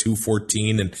 24,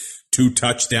 214, and 2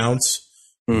 touchdowns.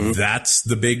 Mm-hmm. That's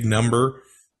the big number.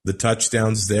 The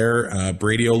touchdowns there.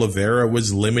 Brady Oliveira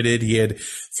was limited. He had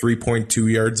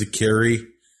 3.2 yards a carry.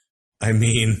 I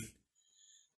mean,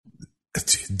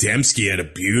 Dembski had a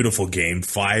beautiful game,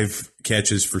 5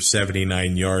 catches for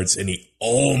 79 yards, and he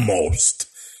almost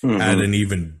had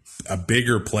a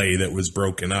bigger play that was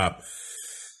broken up.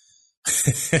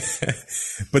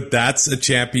 But that's a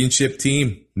championship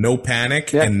team. No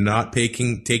panic and not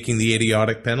taking the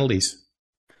idiotic penalties.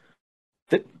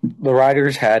 The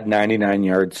Riders had 99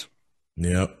 yards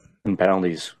in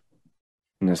penalties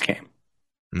in this game.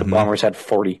 The Bombers had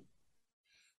 40.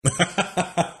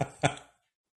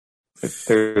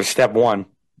 There's step 1.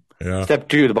 Yeah. Step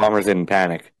 2, the Bombers didn't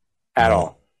panic at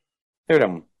all. They've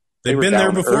been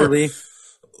there before. Early.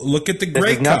 Look at the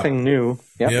Grey Cup. Nothing new.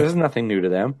 This is nothing new to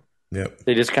them. Yep.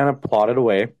 They just kind of plodded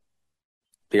away.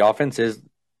 The offense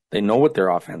they know what their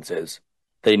offense is.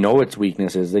 They know its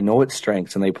weaknesses. They know its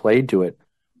strengths, and they played to it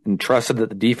and trusted that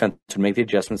the defense would make the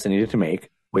adjustments they needed to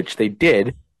make, which they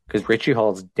did, because Richie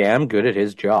Hall is damn good at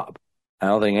his job. I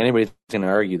don't think anybody's going to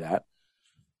argue that.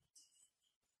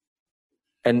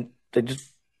 And they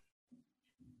just,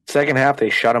 second half, they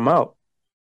shut him out.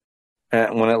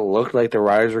 And when it looked like the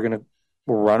Riders were going to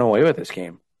run away with this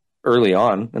game early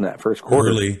on in that first quarter.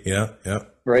 Early, yeah.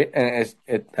 Right? And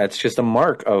that's just a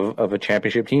mark of a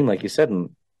championship team, like you said.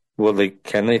 And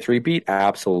can they three-peat?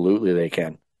 Absolutely they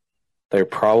can. They're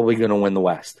probably going to win the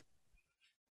West.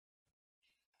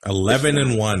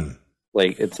 11-1.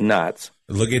 Like, it's nuts.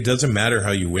 Look, it doesn't matter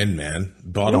how you win, man.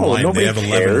 Bottom line, they have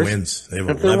 11 wins. They have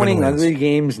 11 they're winning wins. Ugly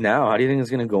games now. How do you think it's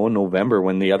going to go in November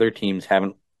when the other teams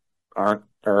are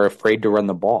afraid to run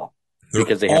the ball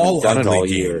because they haven't done it all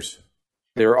year?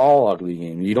 They're all ugly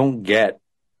games. You don't get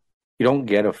a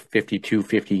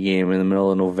 52-50 game in the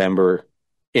middle of November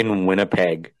in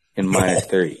Winnipeg in minus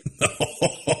 30.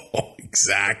 No,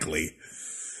 exactly.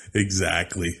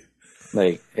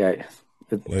 Like,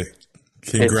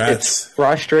 congrats. It's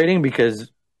frustrating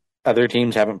because other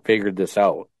teams haven't figured this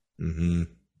out. Mm-hmm.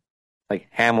 Like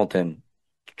Hamilton,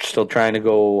 still trying to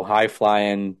go high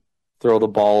flying, throw the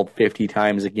ball 50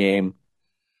 times a game.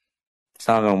 It's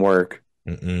not going to work.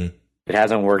 Mm-mm. It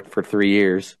hasn't worked for 3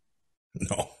 years.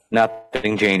 No.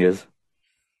 Nothing changes.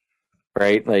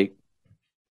 Right? Like,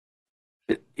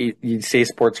 You say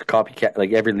sports are copycat,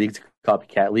 like every league's a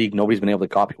copycat league. Nobody's been able to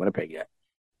copy Winnipeg yet.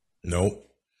 Nope.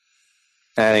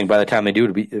 And I think by the time they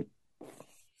do,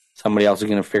 somebody else is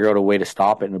going to figure out a way to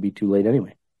stop it, and it'll be too late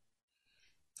anyway.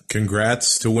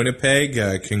 Congrats to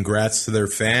Winnipeg. Congrats to their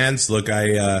fans. Look,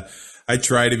 I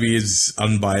try to be as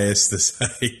unbiased as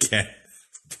I can,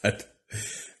 but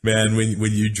man,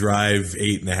 when you drive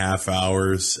 8.5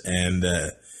 hours, and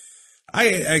I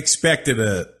expected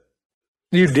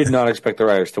You did not expect the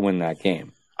Riders to win that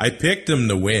game. I picked them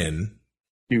to win.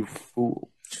 You fool.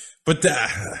 But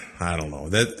I don't know.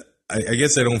 That I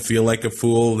guess I don't feel like a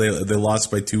fool. They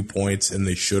lost by 2 points, and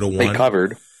they should have won. They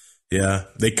covered. Yeah,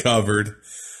 they covered.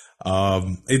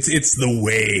 It's the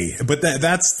way, but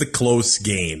that's the close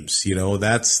games.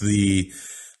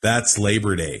 That's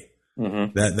Labor Day.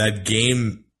 Mm-hmm. That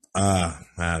game. I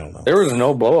don't know. There was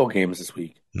no blowout games this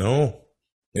week. No.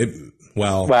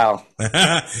 Wow.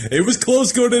 It was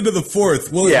close going into the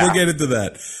fourth. We'll get into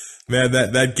that. Man,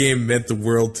 that game meant the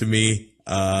world to me.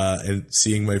 And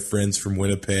seeing my friends from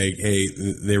Winnipeg, hey,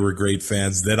 they were great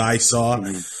fans that I saw.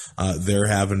 Mm-hmm. They're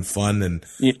having fun and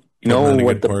you know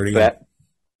what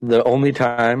the only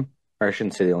time, or I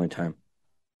shouldn't say the only time.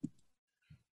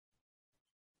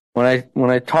 When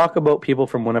I talk about people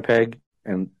from Winnipeg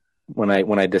and when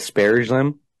I disparage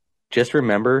them, just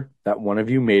remember that one of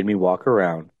you made me walk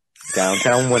around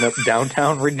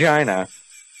downtown Regina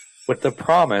with the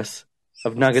promise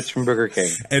of nuggets from Burger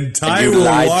King. And Ty will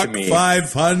walk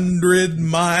 500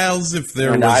 miles if there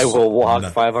was. And I will walk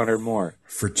 500 more.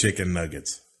 For chicken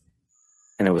nuggets.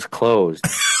 And it was closed.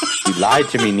 You lied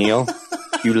to me, Neil.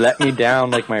 You let me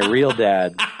down like my real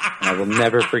dad. And I will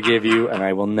never forgive you, and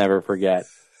I will never forget.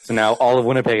 So now all of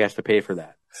Winnipeg has to pay for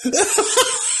that.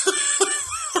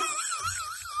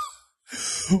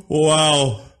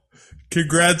 Wow.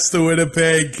 Congrats to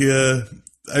Winnipeg.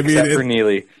 Except for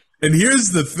Neely. And here's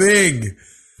the thing.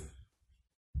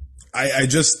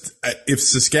 If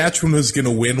Saskatchewan was going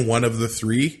to win one of the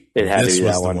three, it had this to be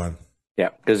was that the one. Yeah,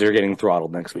 because they're getting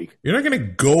throttled next week. You're not going to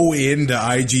go into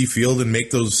IG Field and make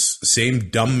those same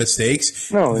dumb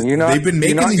mistakes. No, you're not. They've been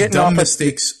making these dumb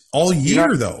mistakes all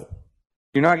year, though.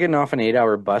 You're not getting off an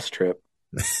 8-hour bus trip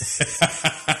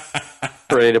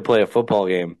ready to play a football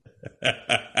game.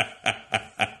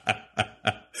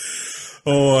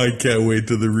 Oh, I can't wait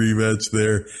to the rematch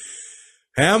there.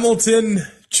 Hamilton,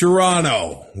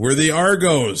 Toronto, where the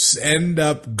Argos end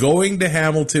up going to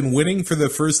Hamilton, winning for the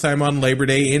first time on Labor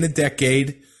Day in a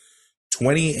decade,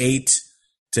 28-8.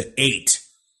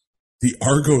 The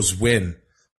Argos win,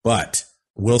 but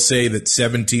we'll say that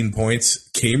 17 points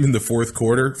came in the fourth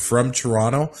quarter from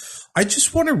Toronto. I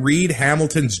just want to read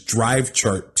Hamilton's drive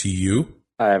chart to you.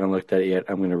 I haven't looked at it yet.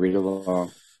 I'm going to read it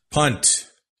along. Punt,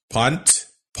 punt,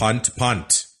 punt,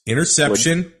 punt.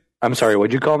 Interception. I'm sorry,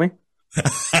 what'd you call me?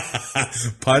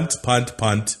 Punt, punt,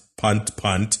 punt, punt,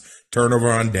 punt. Turnover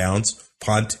on downs.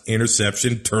 Punt,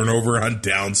 interception, turnover on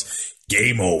downs.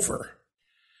 Game over.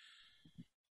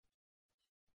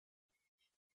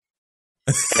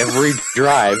 Every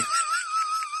drive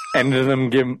ended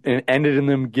in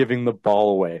them giving the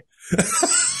ball away.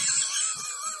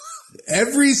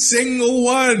 Every single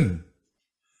one.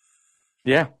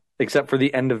 Yeah, except for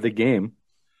the end of the game.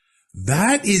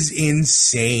 That is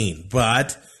insane.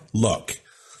 But look,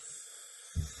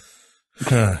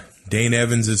 Dane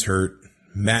Evans is hurt.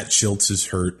 Matt Schultz is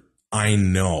hurt. I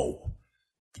know.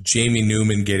 Jamie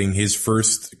Newman getting his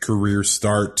first career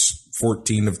start,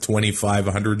 14 of 25,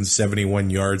 171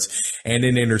 yards, and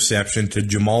an interception to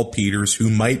Jamal Peters, who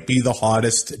might be the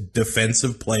hottest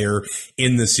defensive player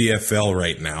in the CFL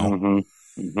right now. Mm-hmm.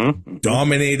 Mm-hmm.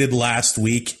 Dominated last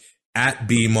week at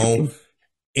BMO.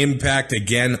 Impact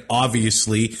again,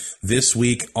 obviously, this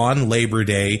week on Labor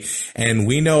Day. And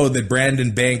we know that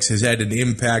Brandon Banks has had an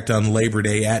impact on Labor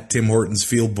Day at Tim Hortons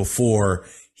Field before.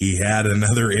 He had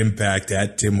another impact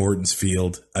at Tim Hortons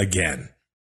Field again.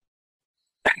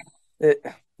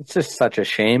 It's just such a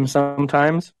shame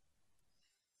sometimes.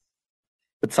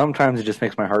 But sometimes it just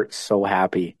makes my heart so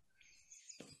happy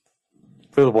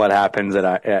with what happens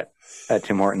at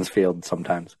Tim Hortons Field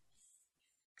sometimes.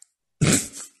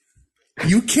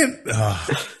 You can't.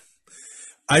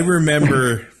 I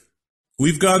remember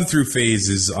we've gone through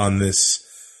phases on this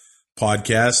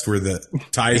podcast where the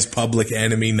Ty's public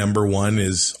enemy number one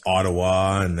is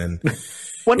Ottawa, and then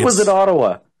when was it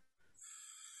Ottawa?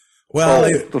 Well,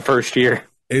 the first year.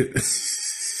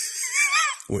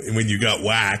 When you got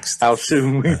waxed. How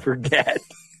soon we forget.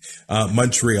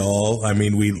 Montreal. I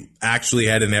mean, we actually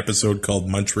had an episode called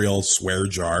Montreal Swear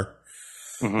Jar.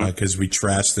 Because we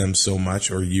trashed them so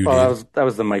much, or you did. That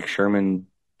was the Mike Sherman,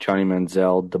 Johnny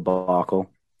Manziel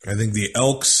debacle. I think the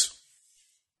Elks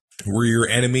were your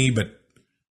enemy, but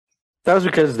That was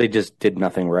because they just did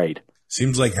nothing right.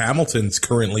 seems like Hamilton's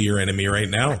currently your enemy right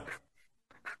now.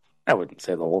 I wouldn't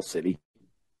say the whole city.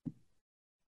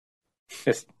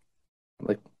 Just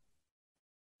I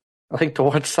like to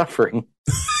watch suffering.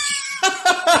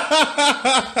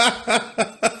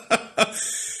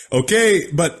 Okay,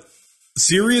 but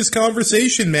serious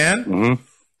conversation, man. Mm-hmm.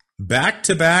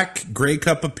 Back-to-back Grey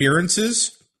Cup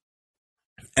appearances,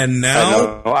 and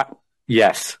now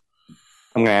Yes.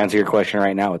 I'm going to answer your question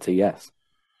right now. It's a yes.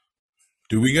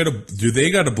 do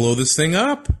they got to blow this thing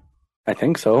up? I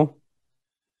think so.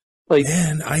 Like,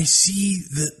 Man, I see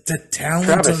the talent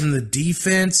Travis, on the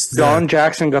defense. Don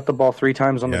Jackson got the ball 3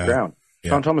 times on the ground. Yeah.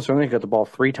 Sean Thomas Erling got the ball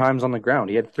 3 times on the ground.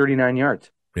 He had 39 yards.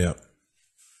 Yeah.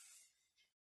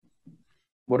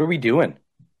 What are we doing?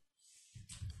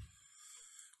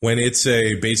 When it's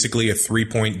basically a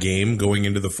 3-point game going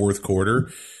into the fourth quarter,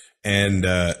 and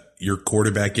your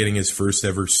quarterback getting his first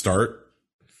ever start,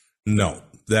 no,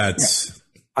 that's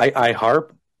I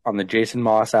harp on the Jason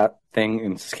Moss thing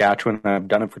in Saskatchewan. I've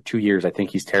done it for 2 years. I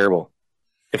think he's terrible.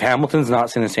 If Hamilton's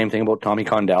not saying the same thing about Tommy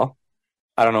Condell,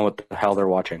 I don't know what the hell they're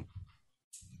watching.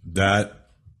 that.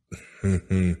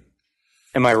 Am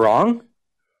I wrong?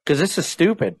 Because this is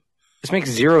stupid. This makes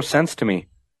zero sense to me.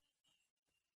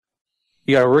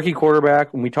 You got a rookie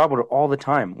quarterback, and we talk about it all the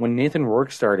time. When Nathan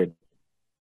Rourke started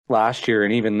last year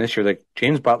and even this year, like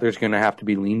James Butler's going to have to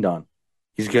be leaned on.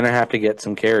 He's going to have to get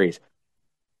some carries.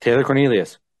 Taylor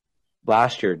Cornelius,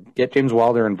 last year, get James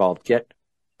Wilder involved. Get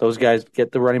those guys,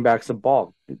 get the running backs the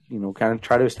ball. Kind of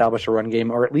try to establish a run game,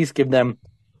 or at least give them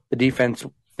the defense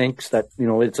thinks that,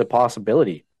 it's a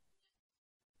possibility.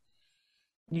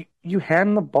 You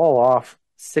hand the ball off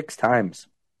 6 times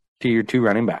to your 2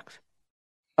 running backs.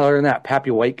 Other than that,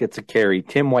 Pappy White gets a carry.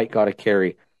 Tim White got a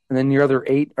carry. And then your other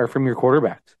 8 are from your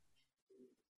quarterbacks.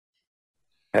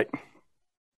 I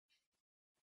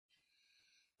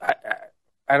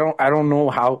don't know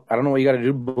what you got to do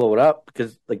to blow it up,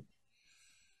 because they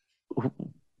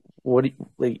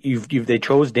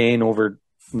chose Dane over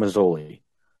Mazzoli.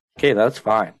 Okay, that's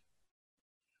fine.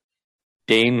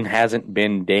 Dane hasn't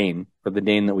been Dane, or the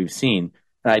Dane that we've seen.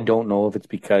 And I don't know if it's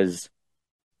because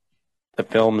the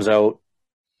film's out.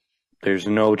 There's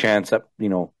no chance that,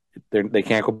 they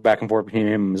can't go back and forth between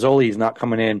him and Mazzoli. He's not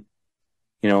coming in,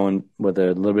 and with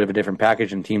a little bit of a different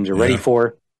package and teams are ready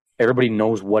for. Everybody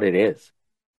knows what it is.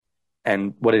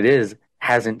 And what it is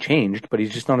hasn't changed, but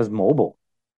he's just not as mobile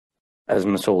as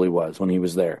Mazzoli was when he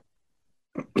was there.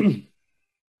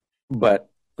 But,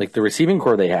 the receiving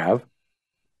core they have,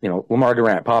 Lamar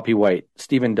Durant, Poppy White,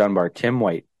 Stephen Dunbar, Tim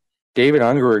White, David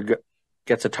Ungerer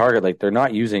gets a target. They're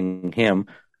not using him.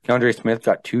 Keandre Smith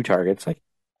got 2 targets.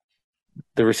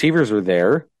 The receivers are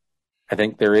there. I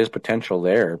think there is potential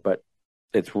there, but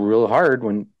it's real hard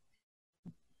when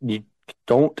you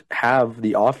don't have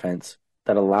the offense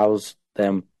that allows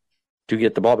them to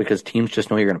get the ball, because teams just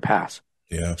know you're going to pass.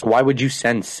 Yeah. So why would you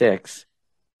send 6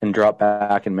 and drop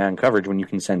back in man coverage when you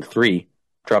can send 3,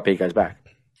 drop 8 guys back?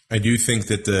 I do think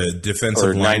that the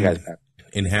defensive line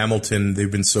in Hamilton,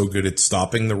 they've been so good at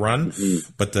stopping the run,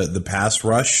 but the pass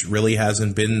rush really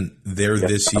hasn't been there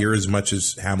this year as much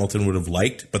as Hamilton would have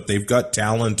liked. But they've got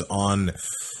talent on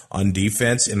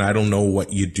defense, and I don't know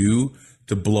what you do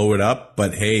to blow it up.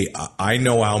 But hey, I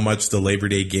know how much the Labor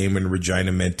Day game in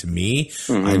Regina meant to me.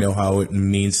 Mm-hmm. I know how it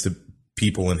means to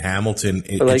people in Hamilton.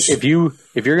 If you're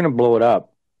going to blow it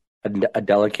up, a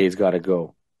Delacate's got to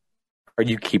go. Are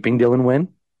you keeping Dylan Wynn?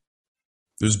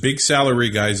 There's big salary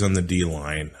guys on the D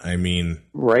line. I mean,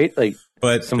 right?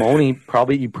 But Simone, you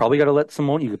probably got to let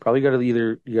Simone. You probably got to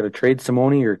you got to trade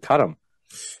Simone or cut him.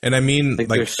 And I mean,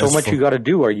 there's so much you got to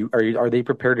do. Are they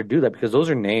prepared to do that? Because those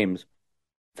are names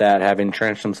that have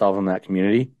entrenched themselves in that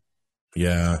community.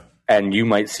 Yeah, and you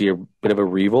might see a bit of a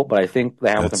revolt. But I think the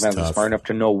Hamilton fans are smart enough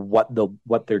to know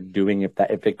what they're doing if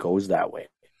it goes that way.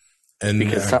 And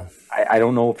because I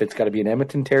don't know if it's got to be an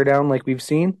Edmonton teardown like we've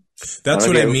seen. That's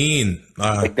what I mean.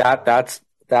 That's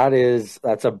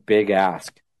a big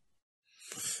ask.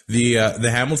 The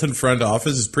Hamilton front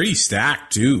office is pretty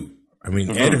stacked too. I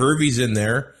mean, Ed Hervey's in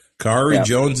there, Kari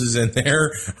Jones is in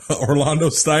there, Orlando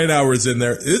Steinauer's in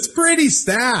there. It's pretty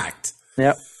stacked.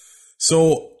 Yep.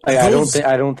 So I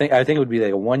think it would be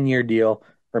like a 1-year deal,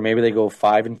 or maybe they go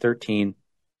 5-13,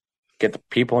 get the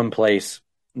people in place.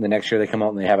 And the next year they come out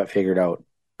and they have it figured out.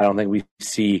 I don't think we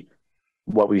see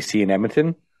what we see in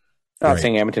Edmonton. Not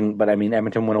saying Edmonton, but I mean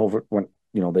Edmonton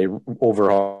they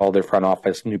overhauled their front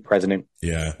office, new president,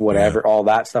 all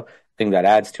that stuff. I think that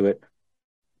adds to it.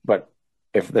 But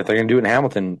if they're going to do it in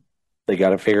Hamilton, they got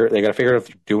to figure out if they're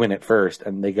doing it first,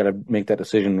 and they got to make that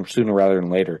decision sooner rather than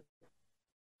later.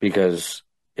 because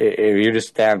if you just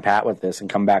stand pat with this and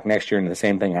come back next year and the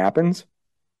same thing happens,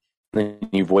 then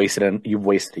you've wasted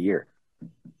a year.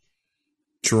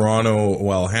 Toronto,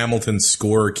 well, Hamilton's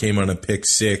score came on a pick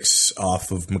six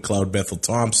off of McLeod Bethel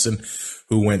Thompson,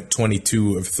 who went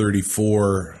 22 of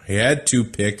 34. He had 2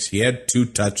 picks. He had 2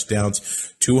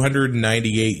 touchdowns,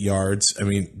 298 yards. I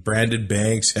mean, Brandon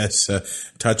Banks has a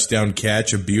touchdown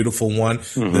catch, a beautiful one.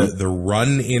 Mm-hmm. The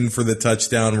run in for the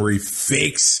touchdown where he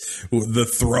fakes the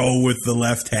throw with the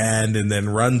left hand and then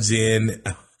runs in.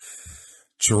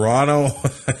 Toronto,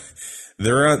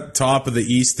 they're at top of the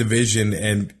East Division,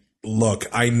 and look,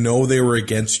 I know they were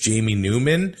against Jamie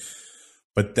Newman,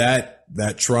 but that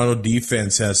Toronto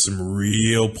defense has some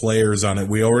real players on it.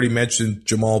 We already mentioned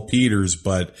Jamal Peters,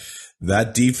 but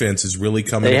that defense is really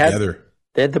coming together.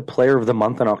 They had the player of the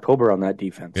month in October on that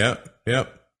defense. Yeah.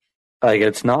 Like,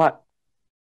 it's not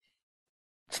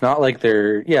like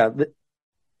they're,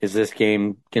 is this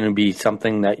game going to be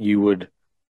something that you would,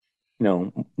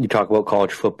 you talk about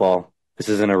college football, this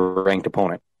isn't a ranked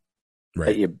opponent.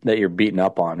 Right. That you're beating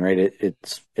up on, right?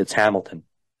 It's Hamilton.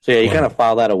 So you kind of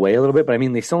file that away a little bit, but I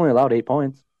mean, they still only allowed 8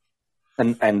 points,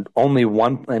 and only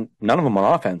one, and none of them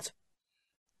on offense.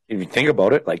 If you think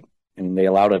about it, they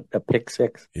allowed a pick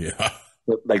six. Yeah,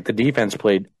 like the defense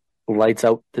played lights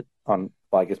out on.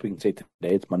 Well, I guess we can say today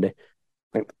it's Monday.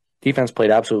 Defense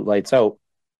played absolute lights out,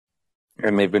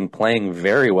 and they've been playing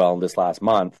very well this last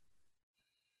month.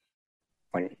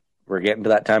 We're getting to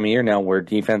that time of year now where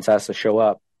defense has to show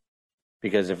up,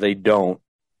 because if they don't,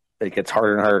 it gets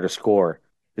harder and harder to score.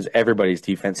 Because everybody's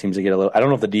defense seems to get a little. I don't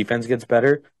know if the defense gets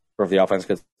better or if the offense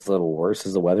gets a little worse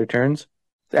as the weather turns.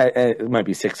 It might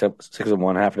be six of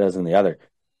one, half a dozen the other.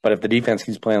 But if the defense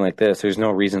keeps playing like this, there's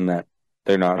no reason that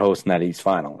they're not hosting that East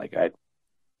final.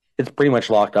 It's pretty much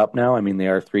locked up now. I mean, they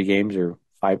are 3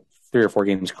 or 4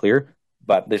 games clear,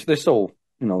 but they're still,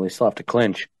 they still have to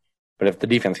clinch. But if the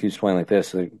defense keeps playing like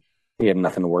this, they have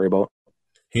nothing to worry about.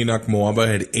 Enoch Mwamba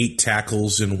had 8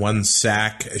 tackles and 1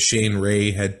 sack. Shane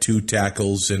Ray had 2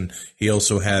 tackles, and he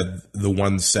also had the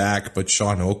 1 sack, but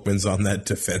Sean Oakman's on that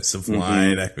defensive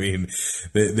line. I mean,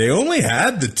 they only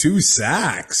had the 2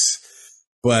 sacks,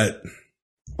 but...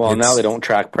 Well, now they don't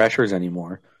track pressures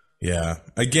anymore. Yeah.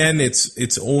 Again, it's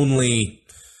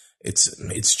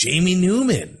Jamie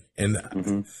Newman,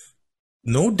 and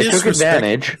no disrespect. Took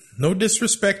advantage. No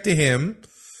disrespect to him.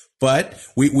 But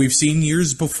we've seen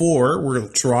years before where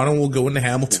Toronto will go into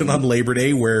Hamilton on Labor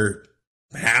Day, where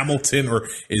Hamilton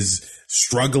is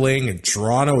struggling and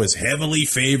Toronto is heavily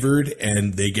favored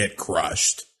and they get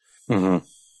crushed. Mm-hmm.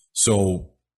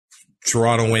 So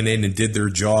Toronto went in and did their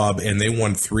job, and they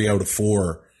won 3 out of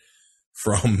 4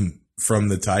 from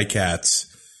the Ticats.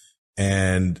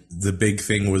 And the big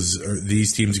thing was,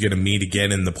 these teams going to meet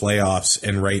again in the playoffs.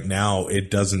 And right now, it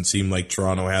doesn't seem like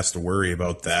Toronto has to worry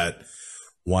about that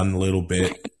one little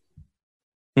bit.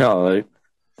 No,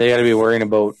 they got to be worrying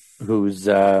about who's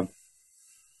going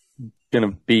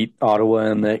to beat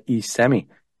Ottawa in the East Semi.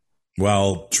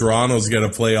 Well, Toronto's going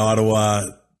to play Ottawa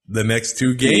the next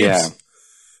 2 games. Yeah.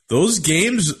 Those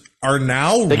games are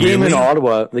now the game in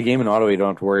Ottawa. The game in Ottawa you don't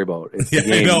have to worry about. It's the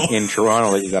game in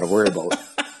Toronto that you got to worry about.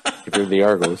 If you're the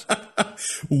Argos.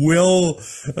 Will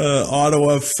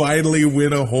Ottawa finally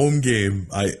win a home game?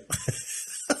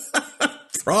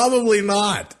 Probably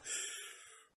not.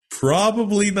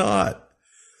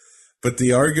 But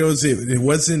the Argos, it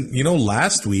wasn't,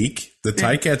 last week, the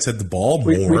Ticats had the ball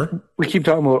more. We keep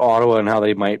talking about Ottawa and how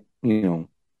they might,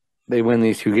 they win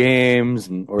these 2 games,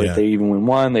 if they even win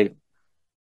one,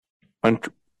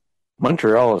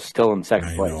 Montreal is still in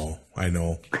second place. I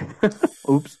know.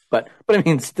 Oops. But I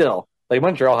mean, still,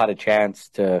 Montreal had a chance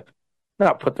to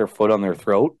not put their foot on their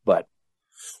throat, but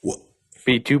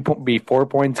be 4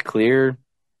 points clear,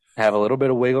 have a little bit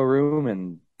of wiggle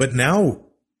room. But now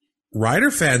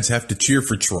Rider fans have to cheer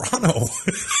for Toronto.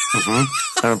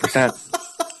 100%.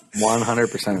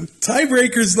 100%.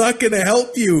 Tiebreaker's not going to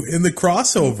help you in the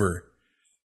crossover.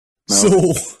 No.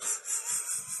 So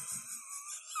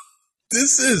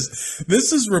this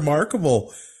is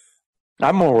remarkable.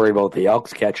 I'm more worried about the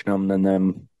Elks catching them than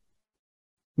them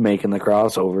making the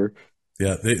crossover.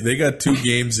 Yeah, they got 2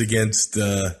 games against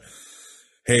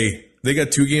they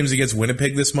got 2 games against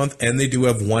Winnipeg this month, and they do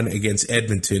have 1 against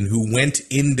Edmonton, who went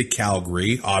into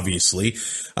Calgary, obviously,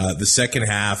 the second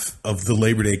half of the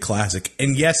Labor Day Classic.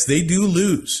 And yes, they do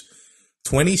lose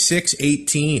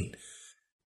 26-18.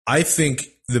 I think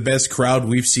the best crowd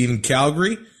we've seen in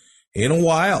Calgary in a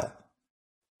while.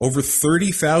 Over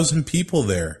 30,000 people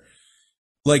there.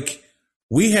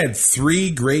 We had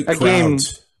 3 great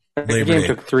crowds. The game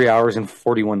took 3 hours and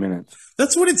 41 minutes.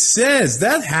 That's what it says.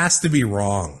 That has to be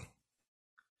wrong.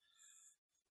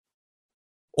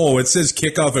 Oh, it says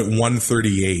kickoff at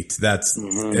 1:38. That's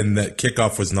and that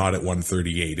kickoff was not at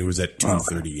 1:38. It was at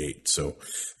 2:38. So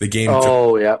the game.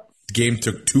 Game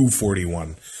took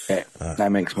 2:41. Okay,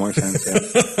 that makes more sense. Yeah.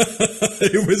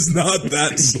 It was not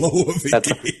that slow of a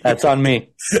game. That's on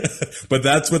me. But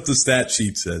that's what the stat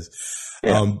sheet says.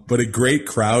 Yeah. But a great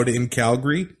crowd in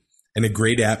Calgary and a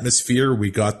great atmosphere.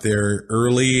 We got there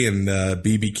early, and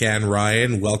BB Can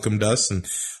Ryan welcomed us and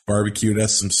barbecued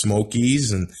us some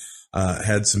Smokies and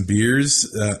had some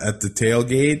beers at the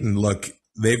tailgate. And look,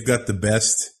 they've got the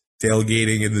best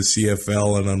tailgating in the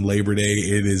CFL, and on Labor Day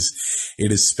it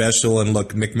is special. And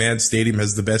look, McMahon Stadium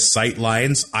has the best sight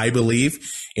lines, I believe,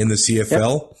 in the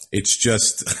CFL. Yep. It's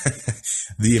just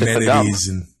the amenities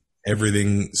and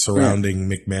everything surrounding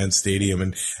McMahon Stadium.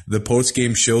 And the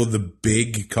post-game show, the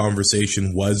big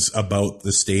conversation was about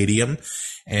the stadium.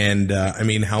 And I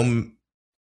mean, how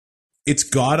it's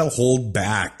got to hold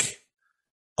back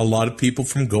a lot of people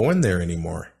from going there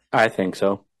anymore. I think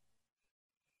so.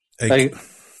 Like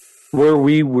where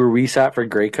we sat for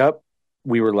Grey Cup,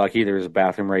 we were lucky. There was a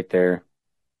bathroom right there.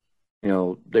 You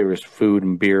know, there was food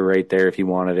and beer right there if you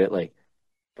wanted it. Like,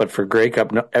 but for Grey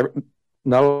Cup, not a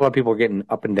lot of people are getting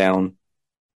up and down,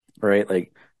 right?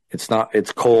 Like,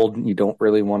 it's cold. You don't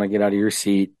really want to get out of your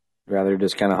seat. Rather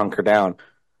just kind of hunker down.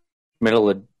 Middle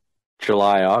of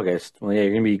July, August. Well, yeah,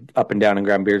 you're going to be up and down and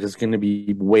grabbing beers. It's going to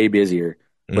be way busier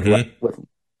with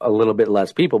a little bit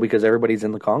less people because everybody's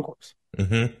in the concourse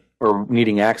or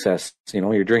needing access. You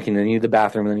know, you're drinking, then you need the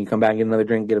bathroom, and then you come back and get another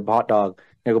drink, get a hot dog,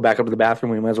 and go back up to the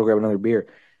bathroom, and you might as well grab another beer.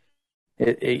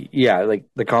 Like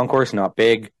the concourse, not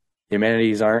big. The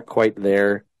amenities aren't quite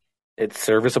there. It's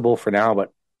serviceable for now,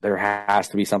 but there has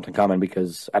to be something coming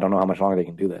because I don't know how much longer they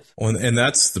can do this. Well, and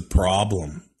that's the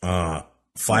problem.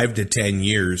 5 to 10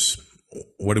 years,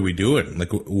 what are we doing? Like,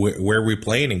 where are we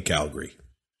playing in Calgary?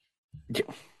 Yeah.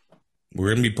 We're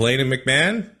going to be playing in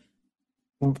McMahon?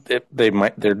 They're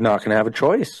not going to have a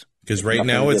choice. Because right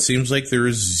now it seems like there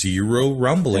is zero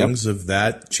rumblings of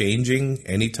that changing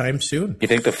anytime soon. You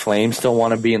think the Flames still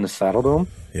want to be in the Saddle Dome?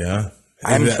 Yeah.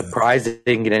 I'm surprised they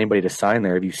didn't get anybody to sign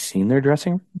there. Have you seen their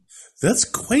dressing room? That's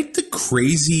quite the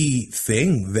crazy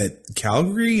thing that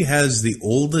Calgary has the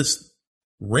oldest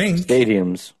rink.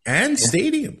 Stadiums. And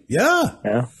stadium. Yeah.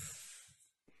 Yeah.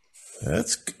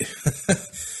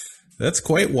 That's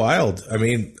quite wild. I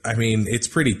mean, it's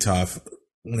pretty tough.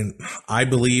 I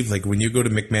believe, like, when you go to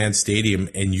McMahon Stadium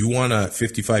and you want a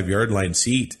 55-yard line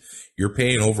seat, you're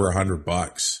paying over $100.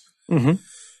 Mm-hmm.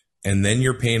 And then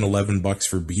you're paying $11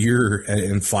 for beer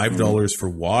and $5 for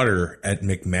water at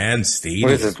McMahon Stadium.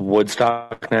 What is this,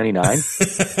 Woodstock 99?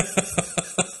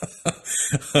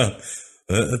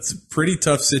 That's a pretty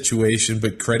tough situation,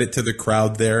 but credit to the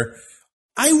crowd there.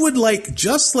 I would like,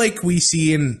 just like we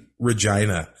see in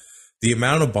Regina, the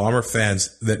amount of Bomber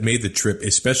fans that made the trip,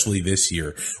 especially this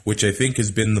year, which I think has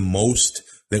been the most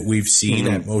that we've seen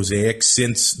at Mosaic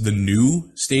since the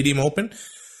new stadium opened.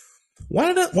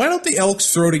 Why don't the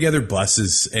Elks throw together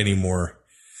buses anymore?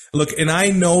 Look, and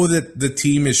I know that the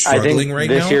team is struggling right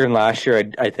now. This year and last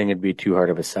year, I think it'd be too hard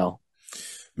of a sell.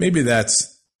 Maybe that's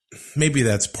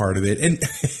part of it. And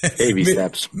baby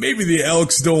steps. Maybe the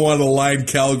Elks don't want to line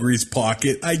Calgary's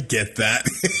pocket. I get that.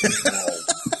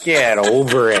 Get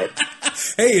over it.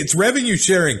 Hey, it's revenue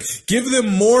sharing. Give them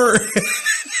more.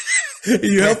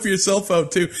 You help yourself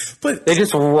out too. But they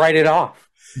just write it off.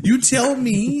 You tell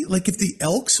me, like, if the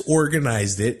Elks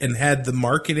organized it and had the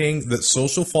marketing, the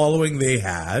social following they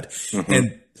had,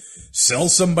 and sell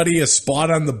somebody a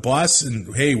spot on the bus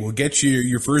and, hey, we'll get you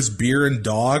your first beer and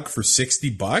dog for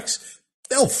 $60,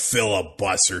 they'll fill a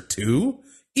bus or two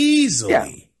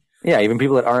easily. Yeah, even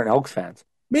people that aren't Elks fans.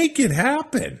 Make it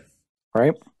happen.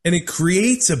 Right? And it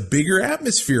creates a bigger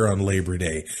atmosphere on Labor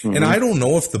Day. And I don't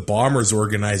know if the Bombers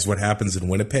organize what happens in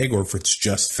Winnipeg or if it's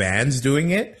just fans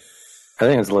doing it. I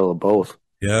think it's a little of both.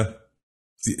 Yeah.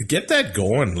 Get that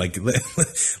going. Like,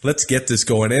 let's get this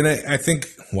going. And I think,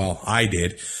 well, I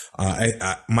did.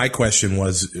 My question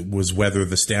was whether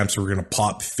the Stamps were going to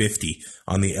pop 50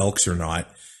 on the Elks or not.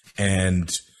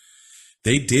 And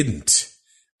they didn't.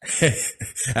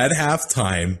 At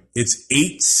halftime, it's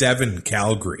 8-7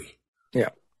 Calgary. Yeah.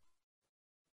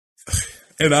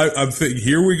 And I'm thinking,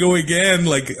 here we go again.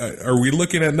 Like, are we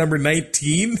looking at number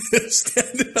 19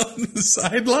 standing on the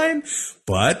sideline?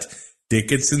 But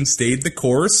Dickinson stayed the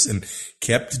course and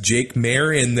kept Jake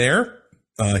Mayer in there.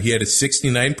 He had a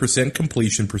 69%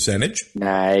 completion percentage.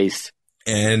 Nice.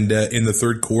 And in the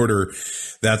third quarter,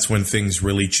 that's when things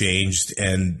really changed,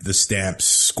 and the Stamps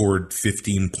scored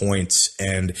 15 points.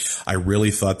 And I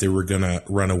really thought they were going to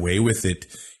run away with it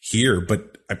here.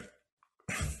 But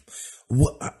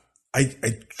I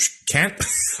can't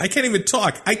even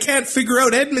talk. I can't figure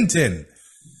out Edmonton.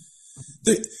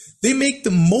 They make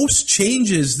the most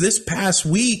changes this past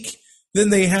week than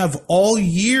they have all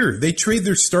year. They trade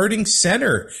their starting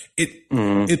center.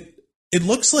 It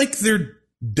looks like they're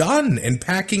done and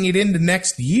packing it into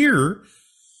next year.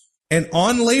 And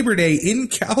on Labor Day in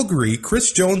Calgary,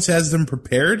 Chris Jones has them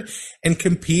prepared and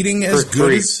competing as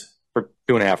good as for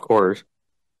 2.5 quarters.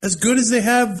 As good as they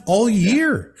have all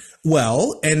year.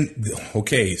 Well, and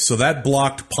okay, so that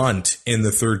blocked punt in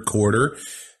the third quarter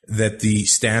that the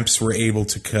Stamps were able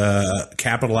to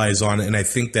capitalize on, and I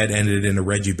think that ended in a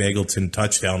Reggie Begelton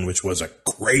touchdown, which was a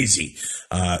crazy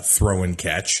throw and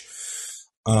catch.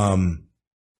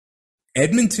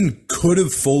 Edmonton could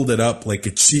have folded up like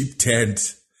a cheap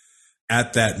tent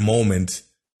at that moment,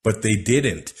 but they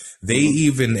didn't. They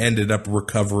even ended up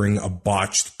recovering a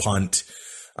botched punt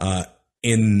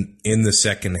in the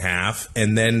second half.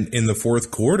 And then in the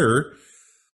fourth quarter,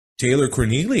 Taylor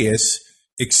Cornelius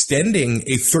extending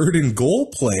a 3rd and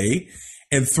goal play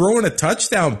and throwing a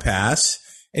touchdown pass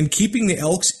and keeping the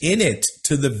Elks in it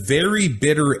to the very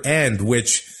bitter end,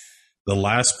 which the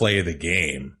last play of the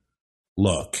game,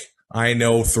 look, I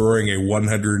know throwing a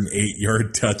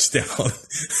 108-yard touchdown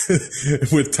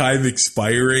with time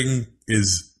expiring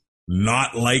is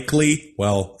not likely.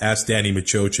 Well, ask Danny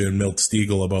Machocha and Milt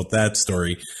Stiegel about that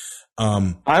story.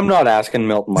 I'm not asking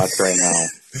Milt much right now.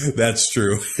 That's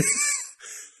true.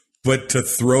 But to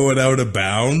throw it out of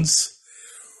bounds,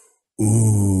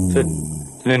 ooh.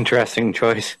 It's an interesting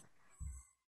choice.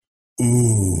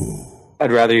 Ooh.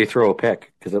 I'd rather you throw a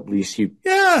pick because at least it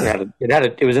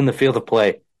was in the field of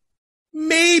play.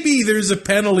 Maybe there's a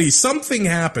penalty. Something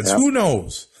happens. Yep. Who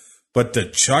knows? But to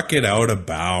chuck it out of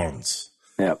bounds.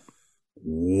 Yep.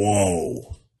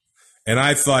 Whoa. And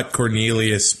I thought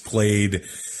Cornelius played,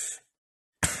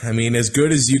 I mean, as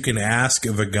good as you can ask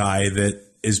of a guy that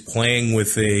is playing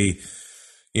with a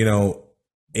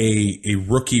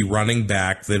rookie running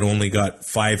back that only got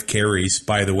 5 carries,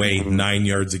 by the way, 9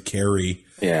 yards a carry.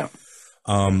 Yeah.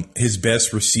 His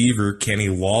best receiver, Kenny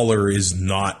Lawler, is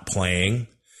not playing.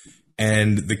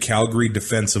 And the Calgary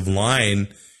defensive line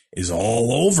is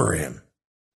all over him.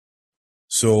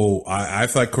 So I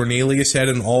thought Cornelius had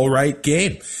an all right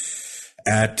game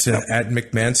at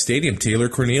McMahon Stadium. Taylor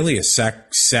Cornelius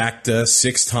sacked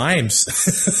 6 times.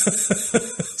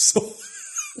 So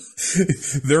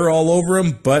they're all over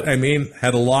him. But, I mean,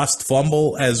 had a lost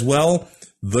fumble as well.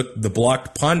 The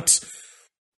blocked punt.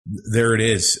 There it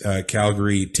is.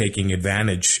 Calgary taking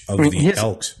advantage of the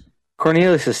Elks.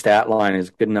 Cornelius' stat line is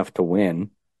good enough to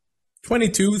win.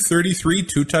 22, 33,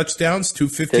 2 touchdowns,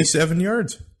 257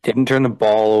 yards. Didn't turn the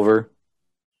ball over.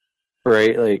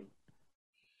 Right? Like,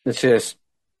 it's just,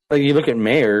 like, you look at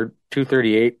Mayer,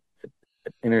 238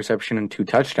 interception and 2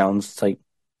 touchdowns. It's like,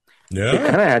 yeah, they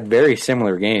kind of had very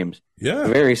similar games.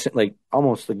 Yeah.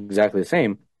 Almost exactly the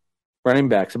same. Running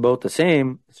backs about the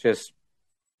same. It's just,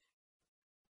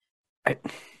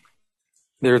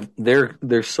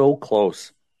 they're so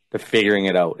close to figuring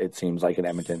it out, it seems like, in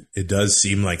Edmonton. It does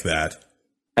seem like that.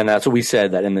 And that's what we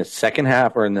said, that in the second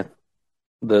half or in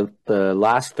the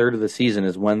last third of the season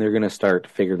is when they're going to start to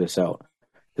figure this out.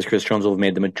 Because Chris Jones will have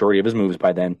made the majority of his moves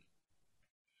by then.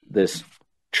 This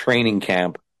training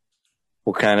camp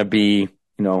will kind of be,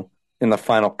 in the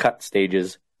final cut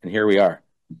stages, and here we are.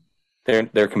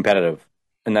 They're competitive.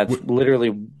 And that's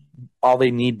literally all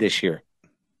they need this year.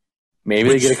 Maybe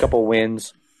they get a couple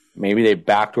wins. Maybe they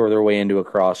backdoor their way into a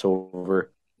crossover.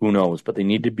 Who knows? But they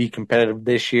need to be competitive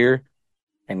this year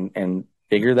and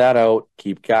figure that out.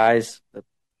 Keep guys that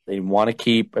they want to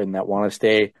keep and that want to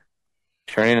stay.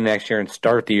 Turn into next year and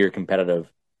start the year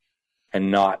competitive and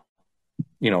not,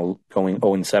 going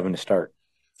 0-7 to start.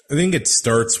 I think it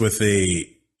starts with a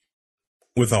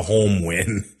home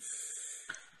win.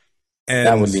 And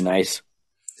that would be nice.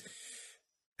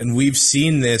 And we've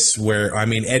seen this where,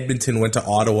 Edmonton went to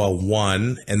Ottawa,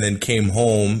 won, and then came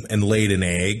home and laid an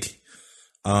egg.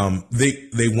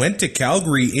 They went to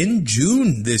Calgary in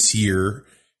June this year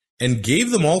and gave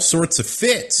them all sorts of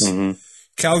fits. Mm-hmm.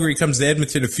 Calgary comes to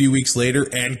Edmonton a few weeks later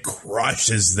and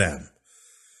crushes them.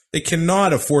 They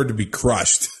cannot afford to be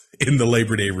crushed in the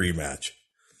Labor Day rematch.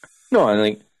 No, I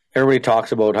think everybody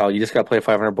talks about how you just got to play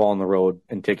 500 ball on the road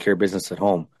and take care of business at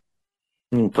home.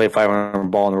 You can play 500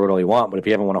 ball on the road all you want, but if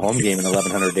you haven't won a home game in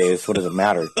 1,100 days, what does it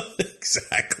matter?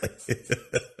 Exactly.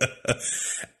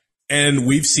 And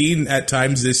we've seen at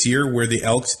times this year where the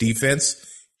Elks defense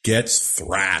gets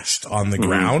thrashed on the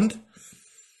ground.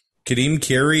 Kadeem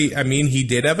Carey, he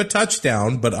did have a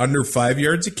touchdown, but under 5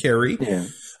 yards a carry. Yeah.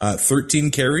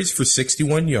 13 carries for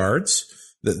 61 yards.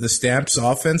 The Stamps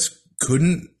offense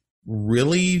couldn't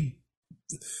really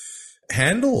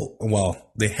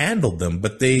they handled them,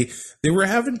 but they were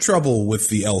having trouble with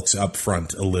the Elks up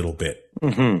front a little bit.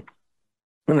 Mm-hmm.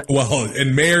 Well,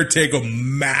 and Mayer take a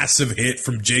massive hit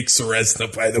from Jake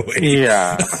Seresna, by the way.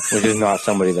 Yeah, which is not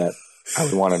somebody that I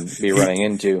would want to be running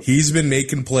into. He's been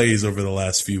making plays over the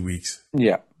last few weeks.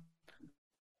 Yeah.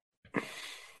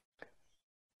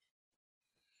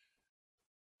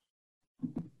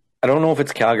 I don't know if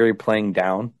it's Calgary playing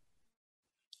down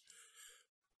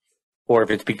or if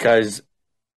it's because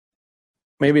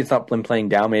maybe it's not them playing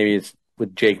down. Maybe it's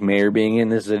with Jake Mayer being in.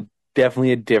 This is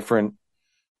definitely a different.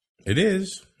 It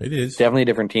is. Definitely a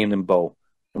different team than Bo,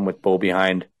 and with Bo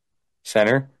behind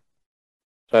center.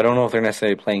 So I don't know if they're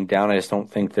necessarily playing down. I just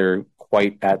don't think they're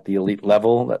quite at the elite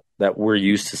level that we're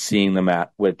used to seeing them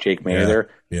at with Jake Mayer there.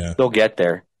 Yeah. They'll get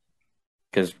there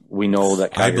because we know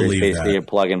that Calgary is basically a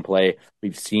plug and play.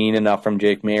 We've seen enough from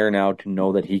Jake Mayer now to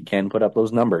know that he can put up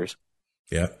those numbers.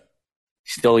 Yeah.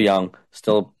 Still young,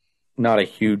 still not a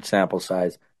huge sample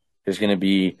size. There's going to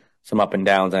be some up and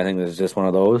downs. I think this is just one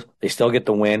of those. They still get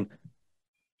the win.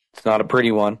 It's not a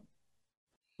pretty one.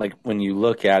 Like when you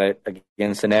look at it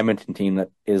against an Edmonton team that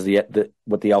is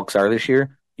what the Elks are this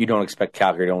year, you don't expect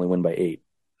Calgary to only win by 8.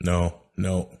 No.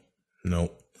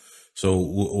 So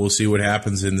we'll see what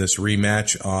happens in this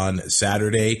rematch on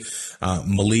Saturday.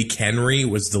 Malik Henry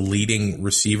was the leading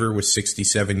receiver with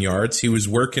 67 yards. He was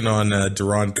working on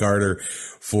Duron Carter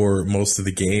for most of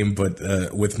the game, but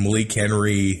with Malik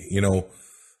Henry,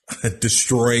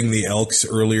 destroying the Elks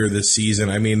earlier this season,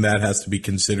 I mean, that has to be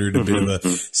considered a bit of a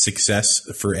success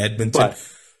for Edmonton.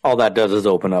 But all that does is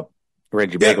open up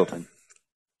Reggie Begelton.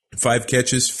 5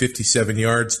 catches, 57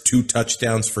 yards, 2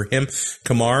 touchdowns for him.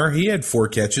 Kamar, he had 4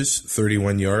 catches,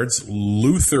 31 yards.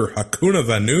 Luther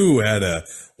Hakunavanu had a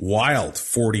wild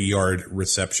 40-yard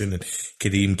reception, and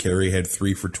Kadeem Carey had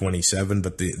 3 for 27.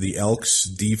 But the Elks'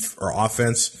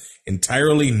 offense,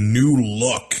 entirely new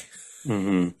look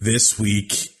this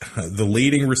week. The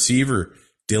leading receiver,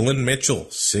 Dylan Mitchell,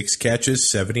 6 catches,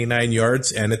 79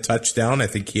 yards, and a touchdown. I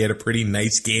think he had a pretty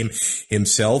nice game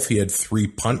himself. He had 3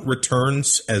 punt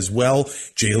returns as well.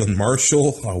 Jalen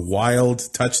Marshall, a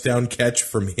wild touchdown catch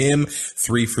from him,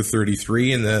 3 for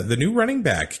 33. And the new running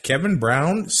back, Kevin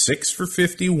Brown, 6 for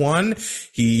 51.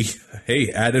 He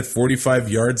added 45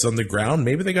 yards on the ground.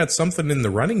 Maybe they got something in the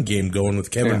running game going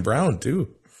with Kevin Brown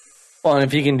too. Well, and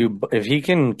if he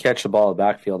can catch the ball in the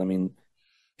backfield, I mean,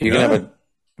 if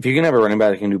you can have a running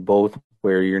back that can do both,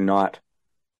 where you're not,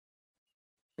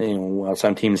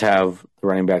 some teams have the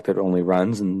running back that only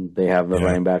runs and they have the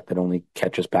running back that only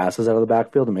catches passes out of the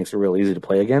backfield. It makes it real easy to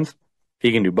play against. If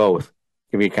he can do both,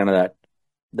 give be kind of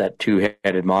that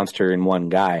 2-headed monster in one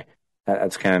guy.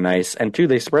 That's kind of nice. And 2,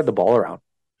 they spread the ball around.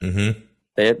 Mm-hmm.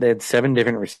 They had 7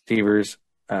 different receivers.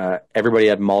 Everybody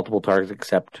had multiple targets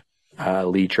except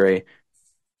Lee Trey.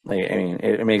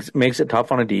 It makes it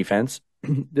tough on a defense.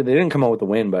 They didn't come out with the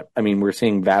win, but I mean, we're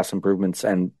seeing vast improvements,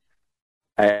 and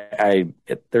they're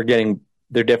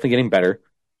definitely getting better.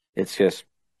 It's just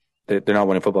they're not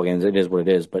winning football games. It is what it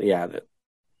is. But yeah,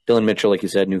 Dylan Mitchell, like you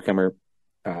said, newcomer.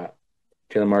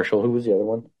 Jalen Marshall, who was the other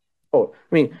one? Oh,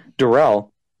 I mean,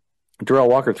 Darrell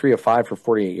Walker, 3 of 5 for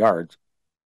 48 yards.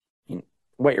 I mean,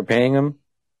 what you're paying him?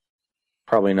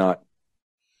 Probably not.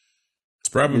 It's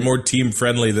probably more team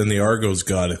friendly than the Argos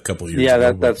got a couple years ago.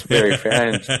 Yeah, that's very fair.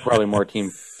 And it's probably more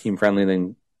team friendly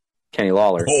than Kenny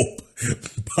Lawler. Oh,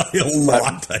 by a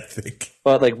lot, I think.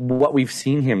 But like what we've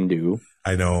seen him do,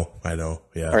 I know.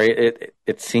 Yeah. All right.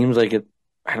 It seems like it.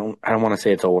 I don't want to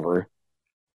say it's over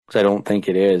because I don't think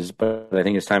it is, but I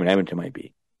think his time in Edmonton might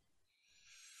be,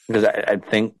 because I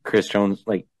think Chris Jones,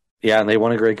 they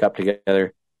won a Grey Cup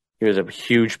together. He was a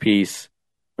huge piece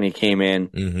when he came in.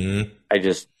 Mm-hmm. I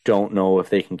just don't know if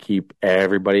they can keep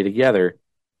everybody together,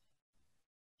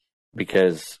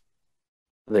 because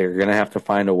they're going to have to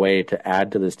find a way to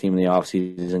add to this team in the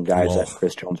offseason guys that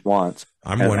Chris Jones wants.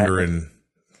 I'm wondering,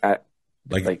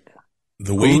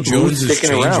 the way Jones is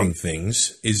changing around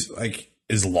things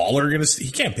is Lawler going to? He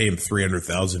can't pay him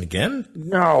 $300,000 again.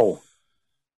 No,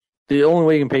 the only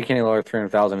way you can pay Kenny Lawler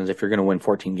 $300,000 is if you're going to win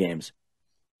 14 games.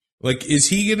 Is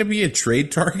he going to be a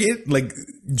trade target?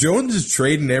 Jones is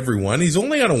trading everyone. He's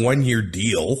only on a 1-year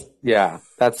deal. Yeah,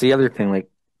 that's the other thing.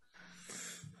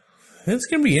 It's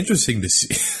going to be interesting to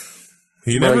see.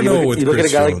 You never know with Chris Jones. You look at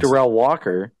a guy like Darrell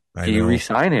Walker. Do you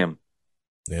re-sign him?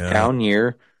 Yeah. Down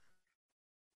year.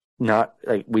 Not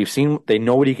we've seen. They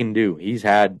know what he can do. He's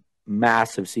had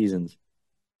massive seasons,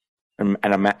 and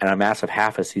a massive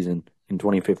half a season in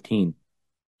 2015.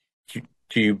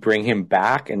 Do you bring him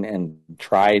back and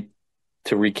try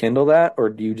to rekindle that, or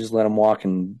do you just let him walk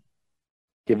and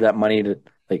give that money to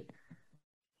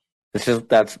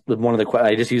That's one of the.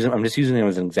 I'm just using him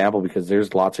as an example because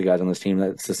there's lots of guys on this team that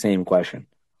it's the same question.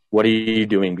 What are you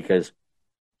doing? Because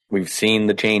we've seen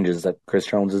the changes that Chris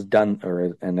Jones has done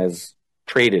and has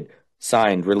traded,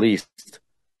 signed, released,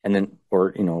 and then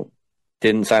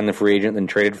didn't sign the free agent, then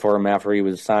traded for him after he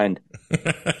was signed.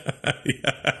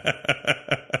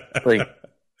 Like,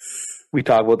 we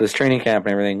talk about this training camp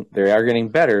and everything. They are getting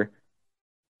better.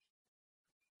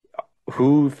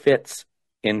 Who fits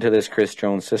into this Chris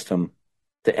Jones system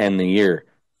to end the year?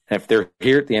 And if they're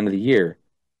here at the end of the year,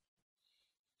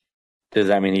 does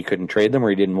that mean he couldn't trade them or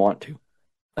he didn't want to?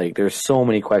 Like, there's so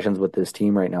many questions with this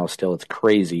team right now still. It's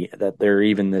crazy that they're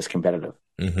even this competitive.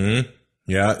 Mm-hmm.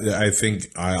 Yeah, I think,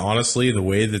 honestly, the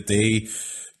way that they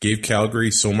gave Calgary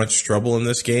so much trouble in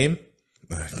this game,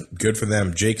 good for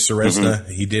them. Jake Seresna,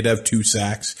 he did have 2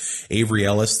 sacks. Avery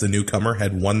Ellis, the newcomer,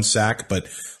 had 1 sack, but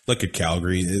look at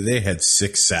Calgary. They had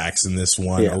 6 sacks in this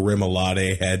one. Yeah.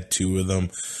 Arimolade had 2 of them.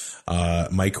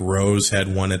 Mike Rose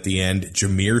had 1 at the end.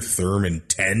 Jameer Thurman,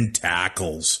 10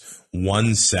 tackles,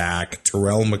 1 sack.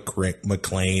 Terrell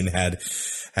McLean had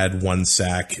 1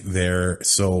 sack there.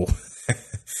 So,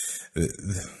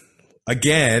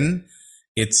 again,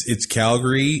 it's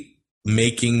Calgary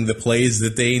making the plays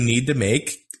that they need to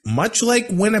make, much like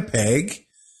Winnipeg.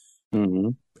 Mm-hmm.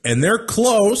 And they're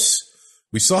close.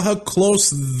 We saw how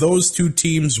close those 2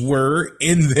 teams were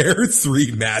in their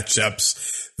 3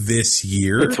 matchups this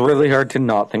year. It's really hard to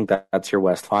not think that that's your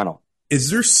West Final.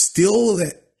 Is there still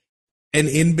an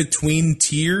in-between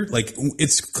tier? Like,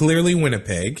 it's clearly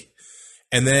Winnipeg,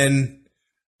 and then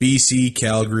BC,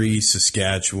 Calgary,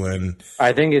 Saskatchewan.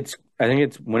 I think it's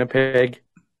Winnipeg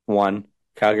 1,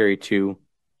 Calgary 2,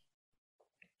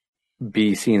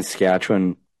 BC and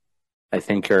Saskatchewan, I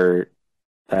think, are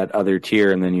that other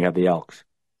tier, and then you have the Elks.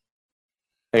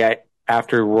 Like,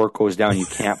 after Rourke goes down, you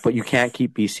can't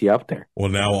keep BC up there. Well,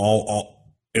 now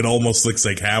it almost looks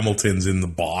like Hamilton's in the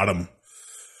bottom.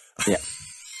 Yeah.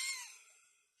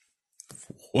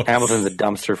 Hamilton's a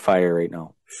dumpster fire right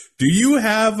now. Do you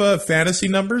have fantasy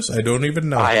numbers? I don't even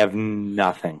know. I have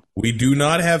nothing. We do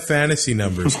not have fantasy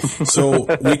numbers. So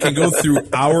we can go through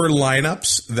our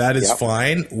lineups. That is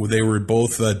fine. They were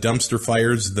both dumpster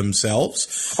fires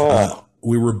themselves.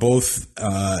 We were both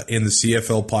in the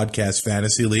CFL Podcast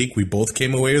Fantasy League. We both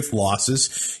came away with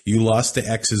losses. You lost to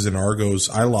X's and Argos.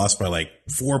 I lost by like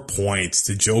 4 points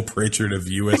to Joe Pritchard of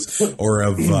US or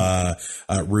of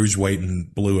Rouge, White,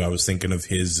 and Blue. I was thinking of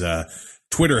his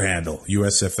Twitter handle,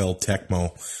 USFL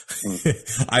Tecmo.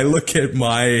 I look at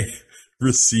my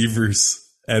receivers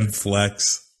and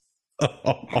flex.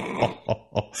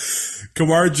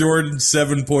 Kamar Jordan,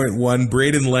 7.1.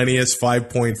 Braden Lennius,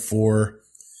 5.4.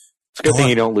 It's a good thing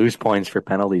you don't lose points for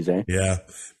penalties, eh? Yeah.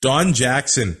 Don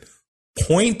Jackson,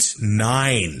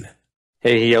 0.9.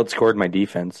 Hey, he outscored my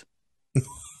defense.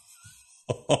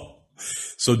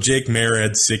 So Jake Mayer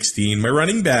had 16. My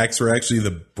running backs were actually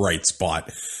the bright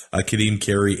spot. Kadeem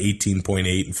Carey,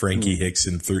 18.8, and Frankie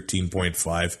Hickson,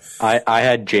 13.5. I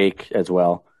had Jake as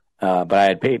well, but I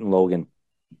had Peyton Logan.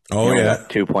 Oh, yeah.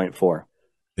 2.4.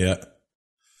 Yeah.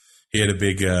 He had a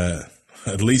big,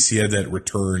 at least he had that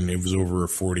return. It was over a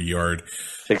 40-yard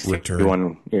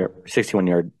return.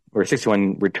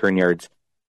 61 return yards,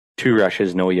 2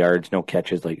 rushes, no yards, no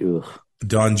catches. Like, ugh.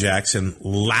 Don Jackson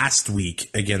last week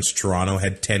against Toronto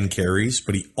had 10 carries,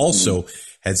 but he also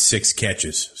had 6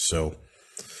 catches. So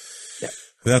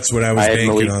that's what I was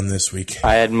banking on this week.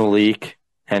 I had Malik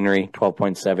Henry,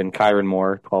 12.7, Kyron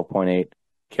Moore, 12.8,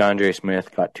 Keandre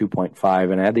Smith got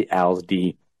 2.5, and I had the Als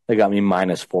D that got me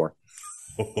 -4.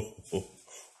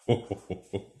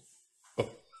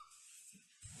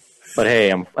 But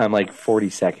hey, I'm like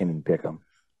 42nd in Pick'em.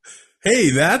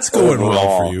 Hey, that's going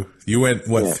well for you. You went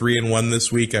 3-1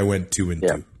 this week. I went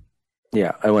 2-2.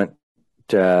 Yeah, I went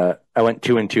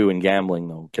 2-2 in gambling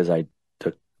though because I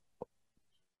took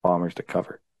Bombers to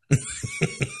cover.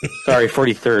 Sorry,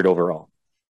 43rd overall.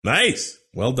 Nice,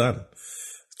 well done.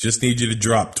 Just need you to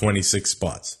drop 26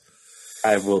 spots.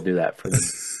 I will do that for them.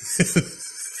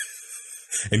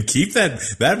 And keep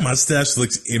that mustache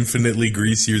looks infinitely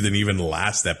greasier than even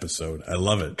last episode. I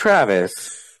love it.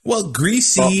 Travis. Well,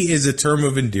 greasy is a term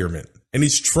of endearment. And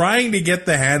he's trying to get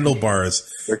the handlebars.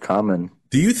 They're coming.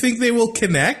 Do you think they will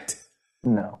connect?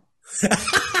 No.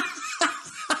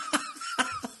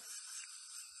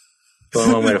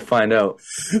 Only one way to find out.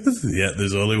 Yeah,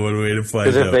 there's only one way to find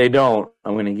out. Because if they don't,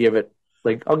 I'm going to give it,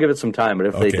 I'll give it some time. But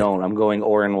if they don't, I'm going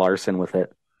Oren Larson with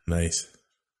it. Nice.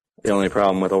 The only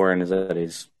problem with Oren is that he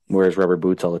wears rubber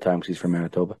boots all the time because he's from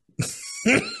Manitoba.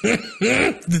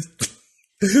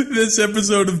 This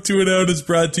episode of Two and Out is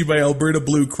brought to you by Alberta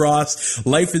Blue Cross.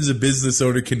 Life as a business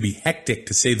owner can be hectic,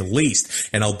 to say the least,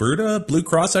 and Alberta Blue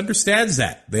Cross understands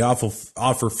that. They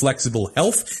offer flexible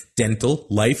health, dental,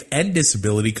 life, and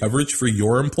disability coverage for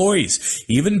your employees.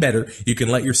 Even better, you can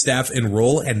let your staff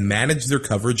enroll and manage their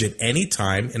coverage at any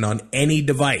time and on any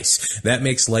device. That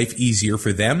makes life easier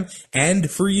for them and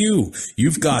for you.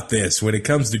 You've got this when it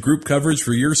comes to group coverage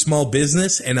for your small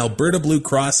business, and Alberta Blue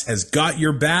Cross has got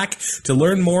your back. To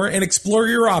learn more and explore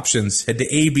your options, head to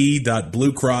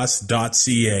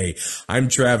ab.bluecross.ca. I'm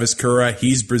Travis Curra.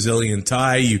 He's Brazilian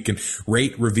Ty. You can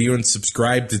rate, review, and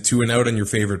subscribe to Two and Out on your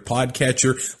favorite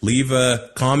podcatcher. Leave a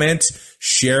comment.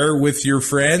 Share with your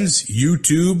friends.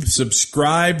 YouTube,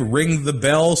 subscribe, ring the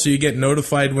bell so you get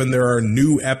notified when there are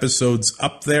new episodes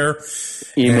up there.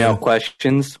 Email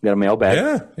questions. We got a mailbag.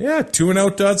 Yeah.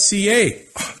 twoandout.ca.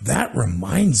 That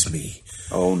reminds me.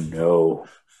 Oh, no.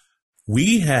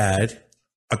 We had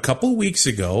a couple weeks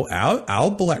ago,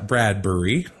 Al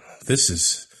Bradbury, this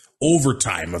is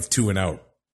overtime of Two and Out,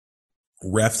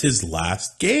 refed his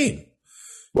last game.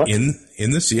 What? In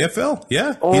the CFL.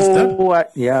 Yeah. Oh, he's done.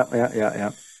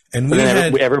 Yeah. And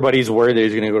everybody's worried that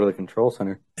he's going to go to the control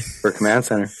center or command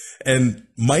center. And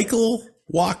Michael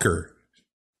Walker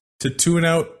to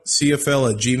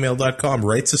twoandoutcfl@gmail.com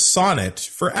writes a sonnet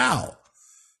for Al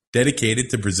dedicated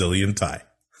to Brazilian Ty.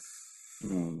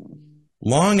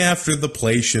 Long after the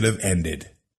play should have ended.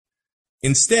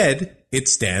 Instead, it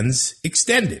stands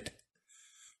extended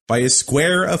by a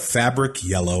square of fabric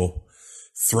yellow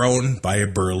thrown by a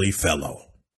burly fellow.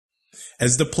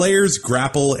 As the players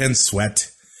grapple and sweat,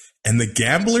 and the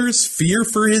gamblers fear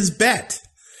for his bet,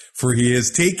 for he has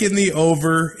taken the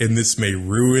over, and this may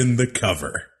ruin the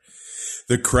cover.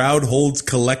 The crowd holds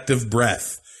collective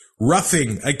breath.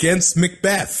 Roughing against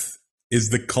Macbeth is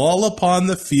the call upon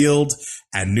the field,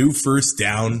 a new first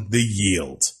down the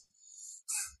yield.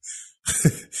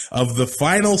 Of the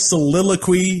final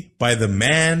soliloquy by the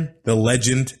man, the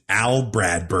legend, Al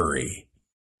Bradbury.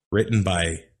 Written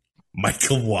by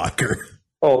Michael Walker.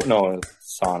 Oh, no,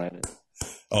 sonnet.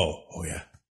 Oh, yeah.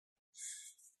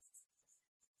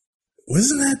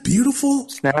 Wasn't that beautiful?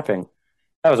 Snapping.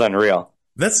 That was unreal.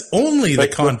 That's only the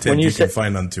content you can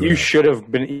find on Two. You should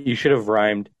have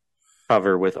rhymed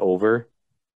cover with over.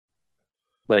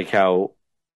 Like how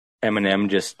Eminem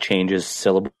just changes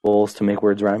syllables to make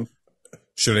words rhyme.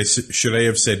 Should I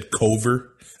have said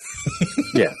cover?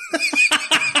 Yeah.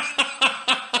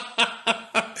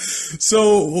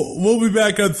 So we'll be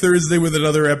back on Thursday with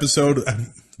another episode.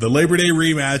 The Labor Day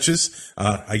rematches.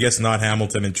 I guess not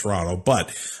Hamilton and Toronto, but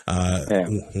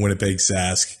Winnipeg,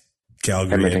 Sask,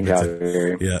 Calgary, Edmonton.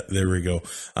 Calgary. Yeah, there we go.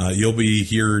 You'll be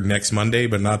here next Monday,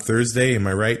 but not Thursday. Am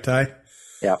I right, Ty?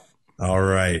 Yeah. All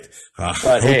right.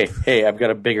 But hey, I've got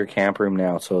a bigger camp room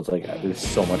now, so it's like there's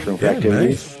so much room for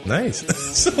activities. Nice.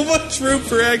 So much room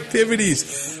for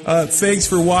activities. Thanks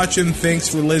for watching. Thanks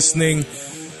for listening.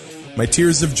 My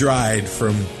tears have dried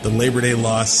from the Labor Day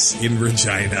loss in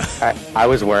Regina. I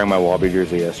was wearing my Wallaby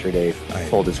jersey yesterday,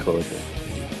 full disclosure.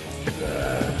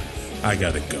 I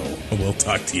gotta go. We'll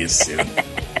talk to you soon.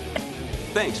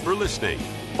 Thanks for listening.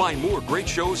 Find more great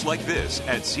shows like this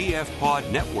at CF Pod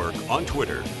Network on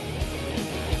Twitter.